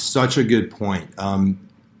bring up such a good point.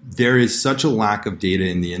 There is such a lack of data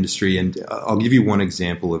in the industry, and I'll give you one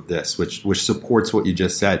example of this, which supports what you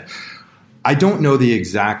just said. I don't know the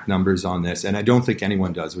exact numbers on this, and I don't think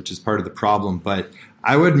anyone does, which is part of the problem, but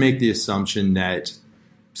I would make the assumption that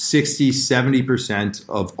 60-70%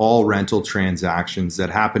 of all rental transactions that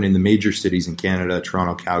happen in the major cities in Canada,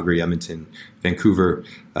 Toronto, Calgary, Edmonton, Vancouver,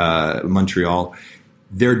 Montreal,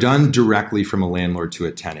 they're done directly from a landlord to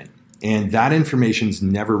a tenant. And that information is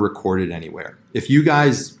never recorded anywhere. If you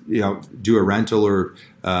guys do a rental, or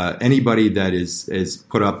anybody that is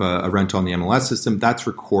put up a rental on the MLS system, that's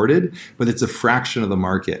recorded, but it's a fraction of the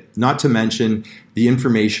market. Not to mention the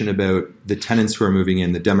information about the tenants who are moving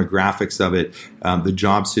in, the demographics of it, the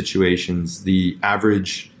job situations, the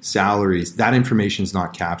average salaries. That information is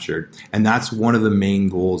not captured, and that's one of the main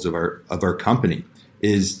goals of our company,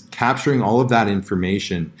 is capturing all of that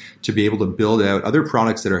information to be able to build out other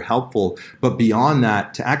products that are helpful, but beyond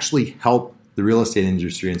that, to actually help the real estate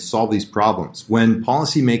industry and solve these problems. When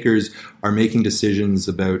policymakers are making decisions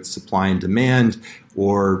about supply and demand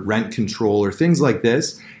or rent control or things like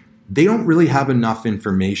this, they don't really have enough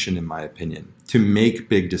information, in my opinion, to make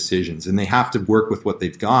big decisions, and they have to work with what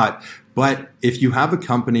they've got. But if you have a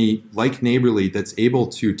company like Neighborly that's able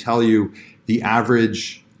to tell you the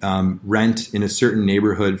average rent in a certain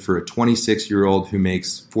neighborhood for a 26-year-old who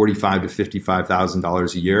makes $45,000 to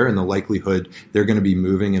 $55,000 a year, and the likelihood they're going to be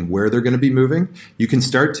moving and where they're going to be moving, you can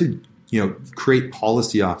start to create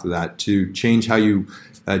policy off of that to change how you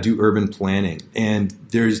do urban planning. And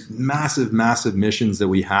there's massive missions that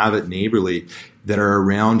we have at Neighborly that are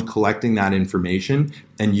around collecting that information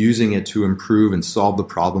and using it to improve and solve the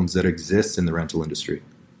problems that exist in the rental industry.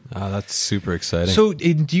 That's super exciting. So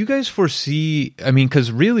do you guys foresee,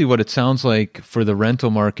 because really what it sounds like for the rental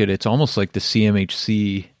market, it's almost like the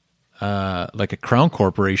CMHC, like a crown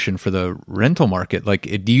corporation for the rental market. Like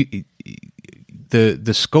the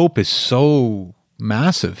scope is so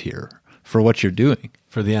massive here for what you're doing.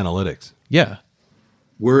 For the analytics. Yeah.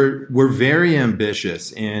 We're very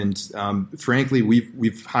ambitious, and frankly,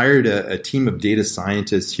 we've hired a team of data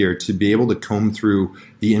scientists here to be able to comb through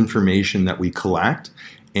the information that we collect.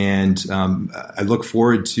 And I look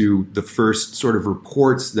forward to the first sort of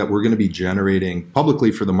reports that we're going to be generating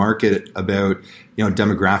publicly for the market about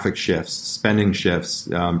demographic shifts, spending shifts,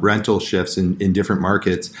 rental shifts in different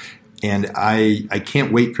markets. And I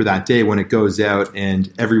can't wait for that day when it goes out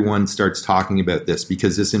and everyone starts talking about this,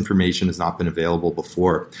 because this information has not been available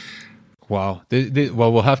before. Wow.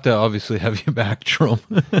 Well, we'll have to obviously have you back, Jerome.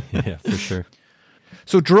 Yeah, for sure.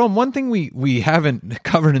 So, Jerome, one thing we haven't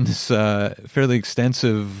covered in this fairly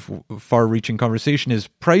extensive, far-reaching conversation is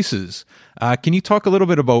prices. Can you talk a little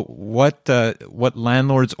bit about what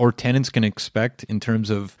landlords or tenants can expect in terms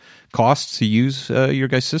of costs to use your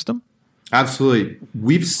guys' system? Absolutely.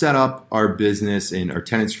 We've set up our business and our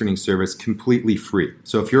tenant screening service completely free.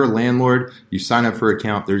 So if you're a landlord, you sign up for an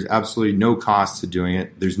account, there's absolutely no cost to doing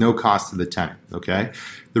it. There's no cost to the tenant, okay?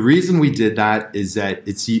 The reason we did that is that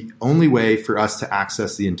it's the only way for us to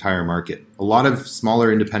access the entire market. A lot of smaller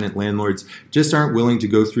independent landlords just aren't willing to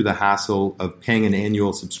go through the hassle of paying an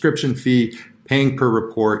annual subscription fee, paying per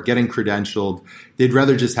report, getting credentialed. They'd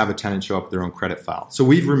rather just have a tenant show up with their own credit file. So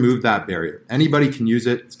we've removed that barrier. Anybody can use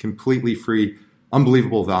it. It's completely free,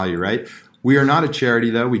 unbelievable value, right? We are not a charity,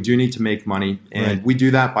 though. We do need to make money, and we do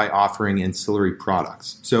that by offering ancillary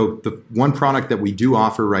products. So the one product that we do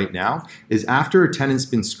offer right now is after a tenant's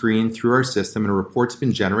been screened through our system and a report's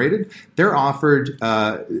been generated, they're offered,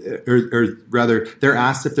 or rather, they're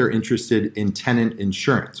asked if they're interested in tenant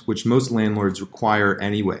insurance, which most landlords require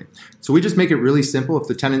anyway. So we just make it really simple. If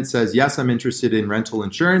the tenant says, yes, I'm interested in rental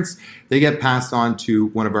insurance, they get passed on to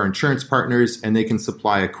one of our insurance partners, and they can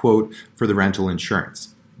supply a quote for the rental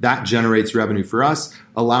insurance. That generates revenue for us,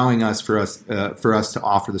 allowing us for us to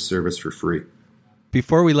offer the service for free.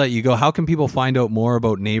 Before we let you go, how can people find out more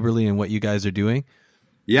about Neighborly and what you guys are doing?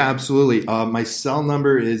 Yeah, absolutely. My cell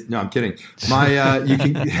number is no, I'm kidding. My you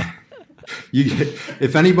can.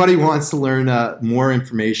 If anybody wants to learn more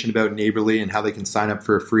information about Neighborly and how they can sign up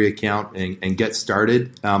for a free account and get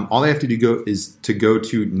started, all they have to do is to go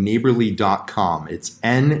to neighborly.com. It's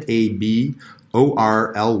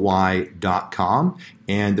NABORLY.com.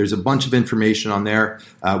 And there's a bunch of information on there.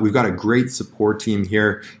 We've got a great support team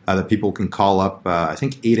here that people can call up, I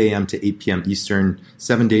think 8 a.m. to 8 p.m. Eastern,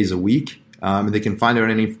 7 days a week. And they can find out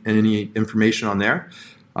any information on there.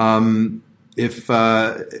 If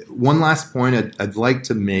one last point I'd like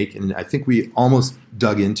to make, and I think we almost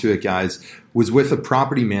dug into it, guys, was with the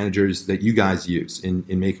property managers that you guys use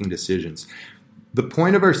in making decisions. The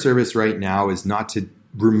point of our service right now is not to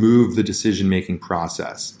remove the decision-making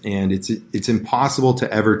process. And it's impossible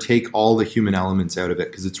to ever take all the human elements out of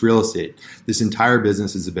it because it's real estate. This entire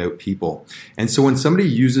business is about people. And so when somebody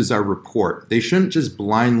uses our report, they shouldn't just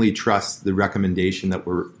blindly trust the recommendation that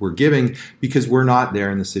we're giving because we're not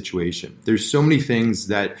there in the situation. There's so many things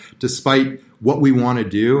that despite what we want to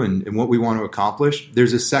do and what we want to accomplish,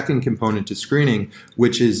 there's a second component to screening,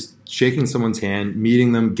 which is shaking someone's hand,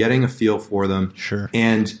 meeting them, getting a feel for them,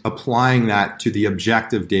 and applying that to the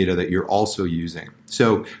objective data that you're also using.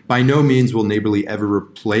 So by no means will Neighborly ever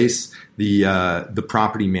replace the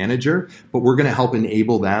property manager, but we're going to help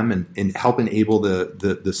enable them and help enable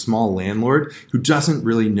the small landlord who doesn't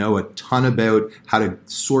really know a ton about how to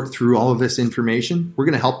sort through all of this information. We're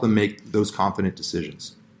going to help them make those confident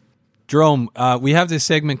decisions. Jerome, we have this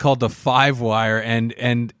segment called the Five Wire,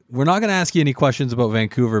 and we're not going to ask you any questions about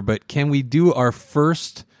Vancouver, but can we do our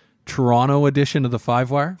first Toronto edition of the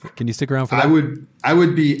Five Wire? Can you stick around for that? I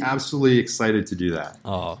would be absolutely excited to do that.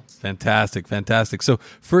 Oh, fantastic. So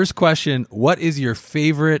first question, what is your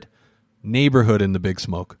favorite neighborhood in the Big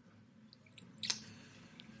Smoke?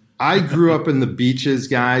 I grew up in the Beaches,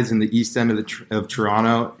 guys, in the east end of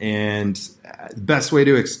Toronto, and the best way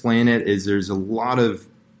to explain it is there's a lot of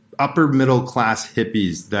upper middle class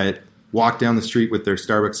hippies that walk down the street with their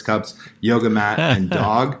Starbucks cups, yoga mat, and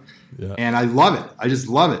dog. Yeah. And I love it. I just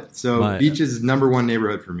love it. So Beaches is number one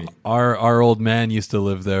neighborhood for me. Our old man used to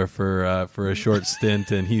live there for a short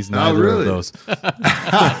stint, and he's neither of those.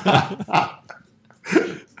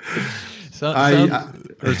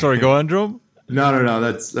 Sorry, go on, Jerome.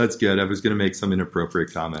 No. That's good. I was going to make some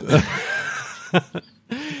inappropriate comment.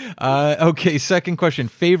 Okay, second question.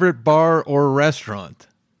 Favorite bar or restaurant?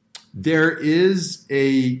 There is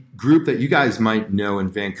a group that you guys might know in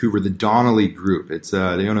Vancouver, the Donnelly Group. It's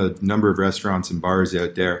they own a number of restaurants and bars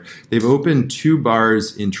out there. They've opened 2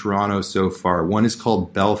 bars in Toronto so far. One is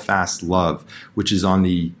called Belfast Love, which is on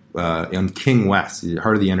King West, the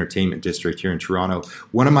heart of the entertainment district here in Toronto.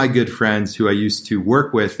 One of my good friends who I used to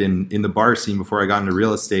work with in the bar scene before I got into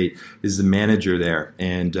real estate is the manager there.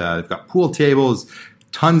 And they've got pool tables,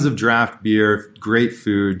 tons of draft beer, great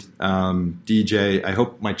food, DJ. I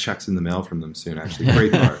hope my check's in the mail from them soon, actually.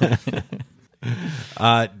 Great bar.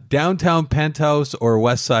 Downtown Penthouse or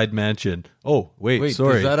West Side Mansion? Oh, wait,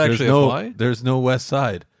 sorry. Does that actually apply? There's no West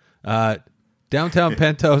Side. Downtown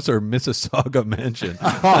Penthouse or Mississauga Mansion?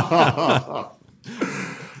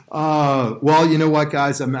 Well, you know what,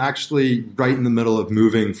 guys? I'm actually right in the middle of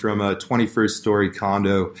moving from a 21st story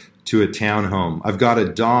condo to a townhome. I've got a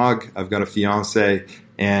dog, I've got a fiance,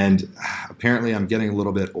 and apparently I'm getting a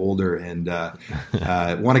little bit older and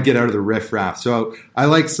want to get out of the riffraff. So I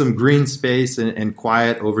like some green space and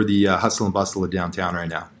quiet over the hustle and bustle of downtown right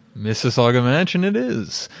now. Mississauga Mansion it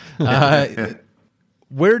is.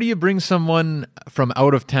 Where do you bring someone from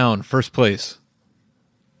out of town, first place?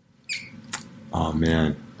 Oh,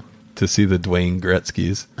 man. To see the Dwayne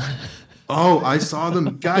Gretzky's. Oh, I saw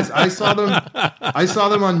them, guys. I saw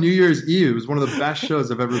them on New Year's Eve. It was one of the best shows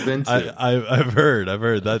I've ever been to. I've heard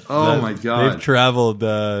that. Oh my God, they've traveled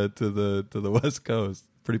to the West Coast.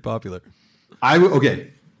 Pretty popular.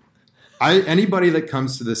 Okay. Anybody that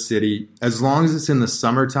comes to the city, as long as it's in the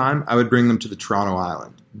summertime, I would bring them to the Toronto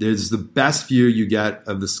Island. There's the best view you get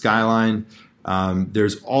of the skyline.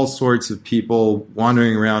 There's all sorts of people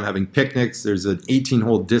wandering around having picnics. There's an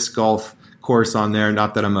 18-hole disc golf course on there.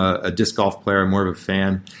 Not that I'm a disc golf player, I'm more of a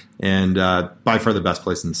fan. And by far the best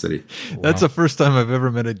place in the city. Wow. That's the first time I've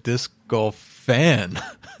ever met a disc golf fan.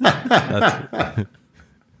 That's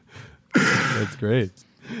great.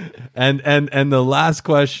 And the last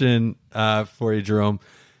question for you, Jerome.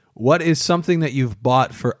 What is something that you've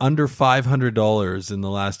bought for under $500 in the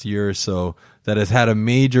last year or so that has had a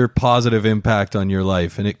major positive impact on your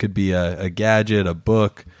life? And it could be a gadget, a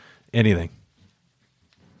book, anything.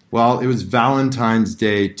 Well, it was Valentine's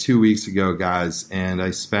Day 2 weeks ago, guys, and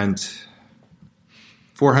I spent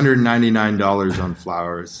 $499 on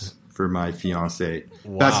flowers for my fiancée.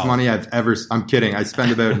 Wow. Best money I've ever. I'm kidding. I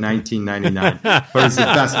spent about $19.99, but it's the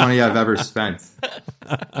best money I've ever spent.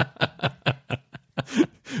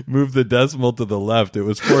 Move the decimal to the left. It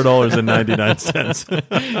was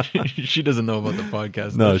 $4.99. She doesn't know about the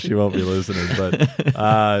podcast. No, she won't be listening. But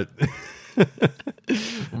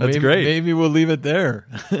that's great. Maybe we'll leave it there.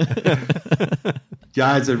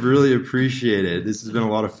 Guys, I really appreciate it. This has been a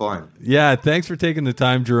lot of fun. Yeah, thanks for taking the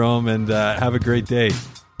time, Jerome, and have a great day.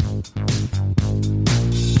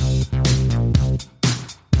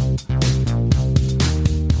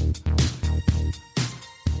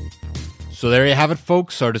 So there you have it,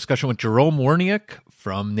 folks. Our discussion with Jerome Werniak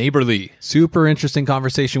from Neighborly. Super interesting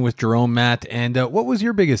conversation with Jerome, Matt. And what was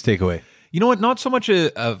your biggest takeaway? You know what? Not so much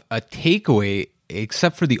a takeaway,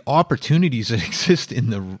 except for the opportunities that exist in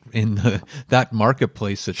that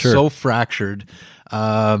marketplace that's so fractured.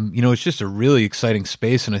 It's just a really exciting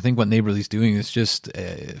space, and I think what Neighborly's doing is just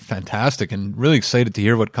fantastic, and really excited to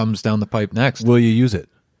hear what comes down the pipe next. Will you use it?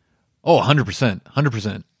 Oh, 100%,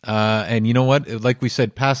 100%. And you know what? Like we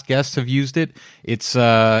said, past guests have used it. It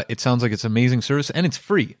sounds like it's amazing service, and it's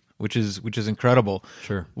free, which is incredible.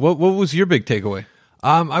 Sure. What was your big takeaway?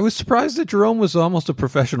 I was surprised that Jerome was almost a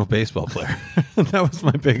professional baseball player. That was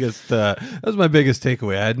my biggest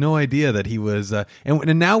takeaway. I had no idea that he was.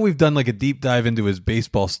 And now we've done like a deep dive into his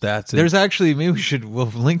baseball stats. There's actually, we'll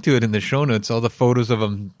link to it in the show notes. All the photos of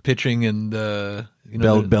him pitching and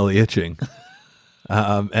belly itching.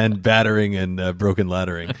 And battering and broken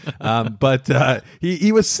laddering. But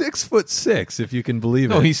he was 6'6", if you can believe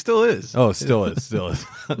it. No, he still is. Oh, still is.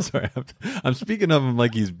 I'm sorry. I'm speaking of him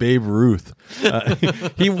like he's Babe Ruth.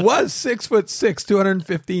 He was 6'6",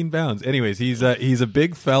 215 pounds. Anyways, he's a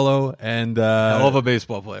big fellow and hell of a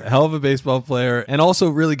baseball player. And also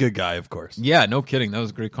really good guy, of course. Yeah, no kidding. That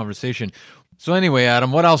was a great conversation. So anyway,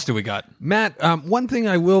 Adam, what else do we got? Matt, one thing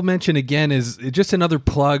I will mention again is just another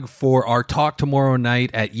plug for our talk tomorrow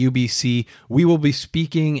night at UBC. We will be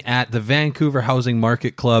speaking at the Vancouver Housing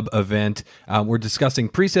Market Club event. We're discussing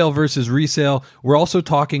presale versus resale. We're also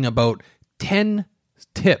talking about 10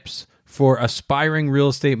 tips for aspiring real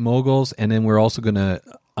estate moguls, and then we're also going to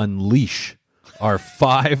unleash our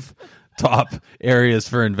 5 top areas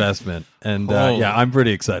for investment. And I'm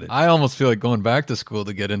pretty excited. I almost feel like going back to school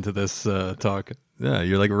to get into this talk. Yeah,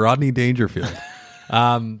 you're like Rodney Dangerfield.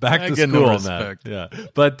 Back to get school, no Matt. Yeah,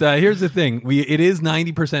 but here's the thing: it is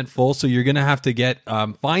 90% full, so you're going to have to get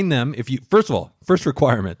find them. If you first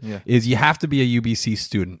requirement is you have to be a UBC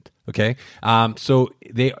student. Okay, so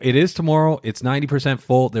it is tomorrow. It's 90%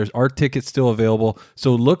 full. There's art tickets still available.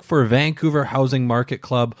 So look for Vancouver Housing Market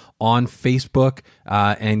Club on Facebook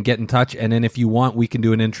and get in touch. And then if you want, we can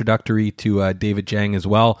do an introductory to David Jang as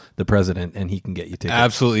well, the president, and he can get you tickets.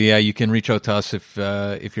 Absolutely, yeah. You can reach out to us if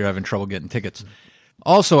you're having trouble getting tickets.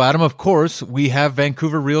 Also, Adam, of course, we have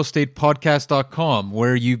VancouverRealEstatePodcast.com,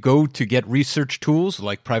 where you go to get research tools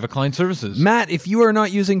like private client services. Matt, if you are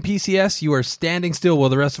not using PCS, you are standing still while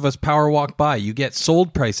the rest of us power walk by. You get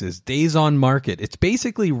sold prices, days on market. It's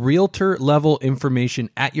basically realtor-level information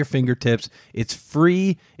at your fingertips. It's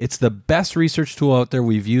free. It's the best research tool out there.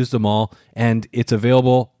 We've used them all, and it's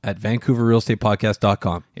available at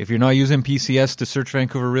VancouverRealEstatePodcast.com. If you're not using PCS to search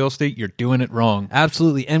Vancouver real estate, you're doing it wrong.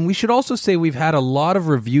 Absolutely. And we should also say we've had a lot of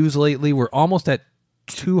reviews lately. We're almost at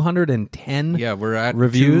 210 we're at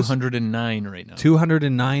reviews. 209 right now.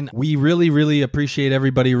 209. We really, really appreciate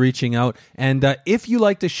everybody reaching out. And if you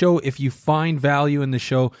like the show, if you find value in the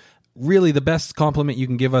show, really the best compliment you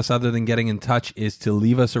can give us other than getting in touch is to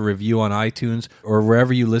leave us a review on iTunes or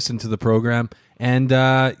wherever you listen to the program. And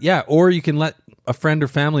or you can let a friend or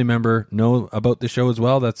family member know about the show as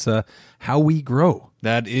well. That's how we grow.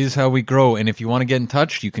 That is how we grow. And if you want to get in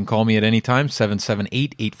touch, you can call me at any time,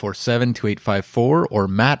 778-847-2854 or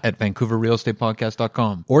Matt at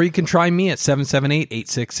VancouverRealEstatePodcast.com. Or you can try me at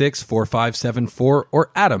 778-866-4574 or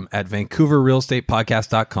Adam at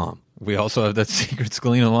VancouverRealEstatePodcast.com. We also have that secret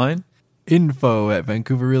Scalina line. Info at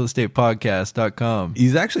VancouverRealEstatePodcast.com.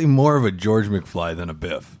 He's actually more of a George McFly than a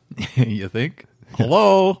Biff. You think?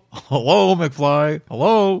 Hello? Hello, McFly.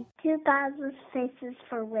 Hello? 2,000 Faces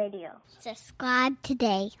for Radio. Subscribe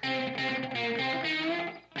today.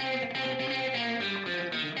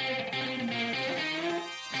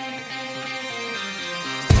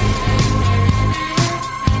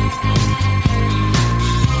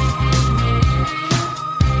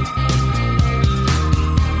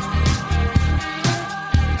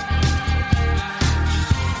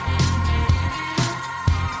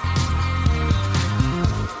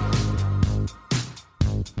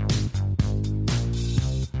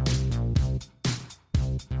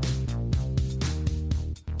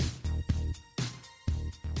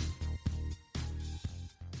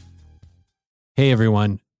 Hey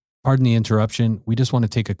everyone, pardon the interruption. We just want to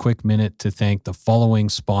take a quick minute to thank the following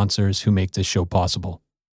sponsors who make this show possible.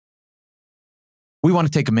 We want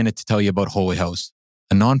to take a minute to tell you about Holy House,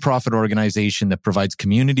 a nonprofit organization that provides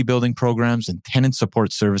community building programs and tenant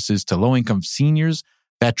support services to low-income seniors,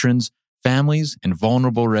 veterans, families, and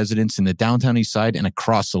vulnerable residents in the downtown east side and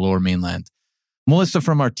across the lower mainland. Melissa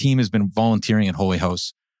from our team has been volunteering at Holy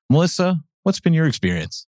House. Melissa, what's been your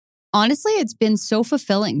experience? Honestly, it's been so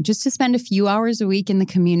fulfilling just to spend a few hours a week in the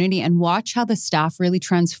community and watch how the staff really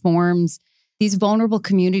transforms these vulnerable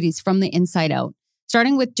communities from the inside out,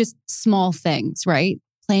 starting with just small things, right?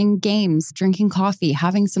 Playing games, drinking coffee,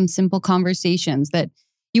 having some simple conversations that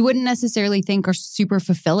you wouldn't necessarily think are super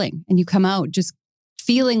fulfilling. And you come out just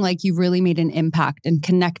feeling like you've really made an impact and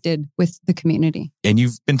connected with the community. And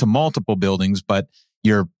you've been to multiple buildings, but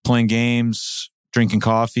you're playing games, drinking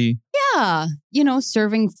coffee. Yeah,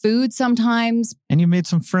 serving food sometimes. And you made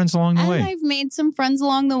some friends along the way. And I've made some friends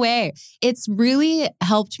along the way. It's really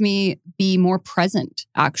helped me be more present,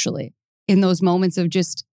 actually, in those moments of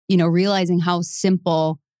just, realizing how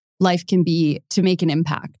simple life can be to make an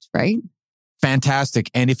impact, right?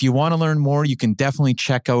 Fantastic. And if you want to learn more, you can definitely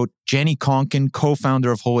check out Jenny Conkin,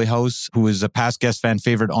 co-founder of Holy House, who is a past guest fan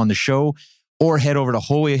favorite on the show, or head over to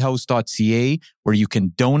holyhouse.ca where you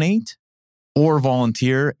can donate or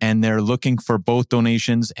volunteer, and they're looking for both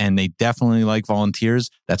donations, and they definitely like volunteers.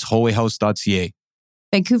 That's holyhouse.ca.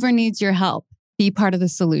 Vancouver needs your help. Be part of the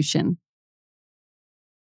solution.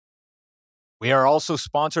 We are also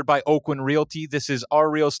sponsored by Oakwyn Realty. This is our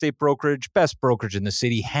real estate brokerage, best brokerage in the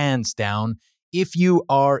city, hands down. If you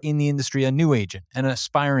are in the industry, a new agent, an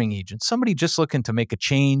aspiring agent, somebody just looking to make a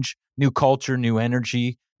change, new culture, new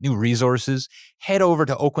energy, new resources, head over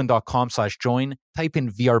to oakwyn.com/join, type in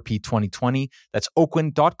VRP 2020. That's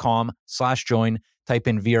oakwyn.com/join, type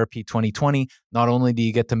in VRP 2020. Not only do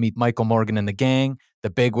you get to meet Michael Morgan and the gang, the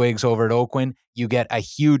bigwigs over at Oakwyn, you get a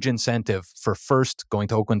huge incentive for first going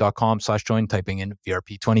to oakwyn.com/join, typing in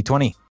VRP 2020.